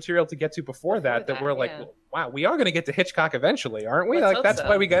much material to get to before that we're like, well, wow, we are going to get to Hitchcock eventually, aren't we? Let's hope That's so.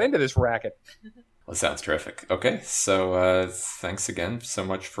 why we got into this racket. Well, sounds terrific. Okay, so thanks again so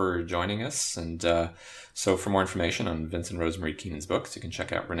much for joining us. And so for more information on Vince and Rosemary Keenan's books, you can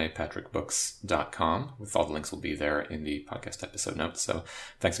check out reneepatrickbooks.com. With all the links will be there in the podcast episode notes. So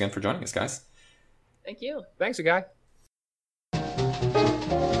thanks again for joining us, guys. Thank you. Thanks, Guy.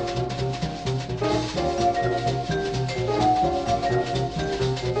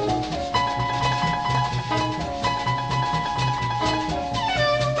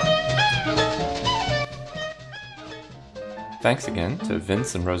 Thanks again to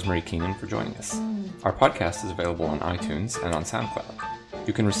Vince and Rosemary Keenan for joining us. Our podcast is available on iTunes and on SoundCloud.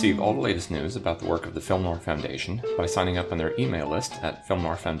 You can receive all the latest news about the work of the Film Noir Foundation by signing up on their email list at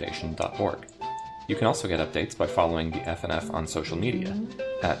filmnoirfoundation.org. You can also get updates by following the FNF on social media,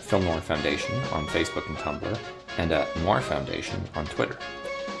 at Film Noir Foundation on Facebook and Tumblr, and at Noir Foundation on Twitter.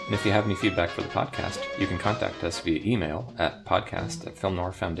 And if you have any feedback for the podcast, you can contact us via email at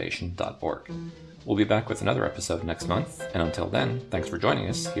podcast@filmnoirfoundation.org. We'll be back with another episode next month, and until then, thanks for joining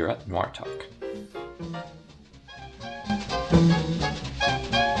us here at Noir Talk.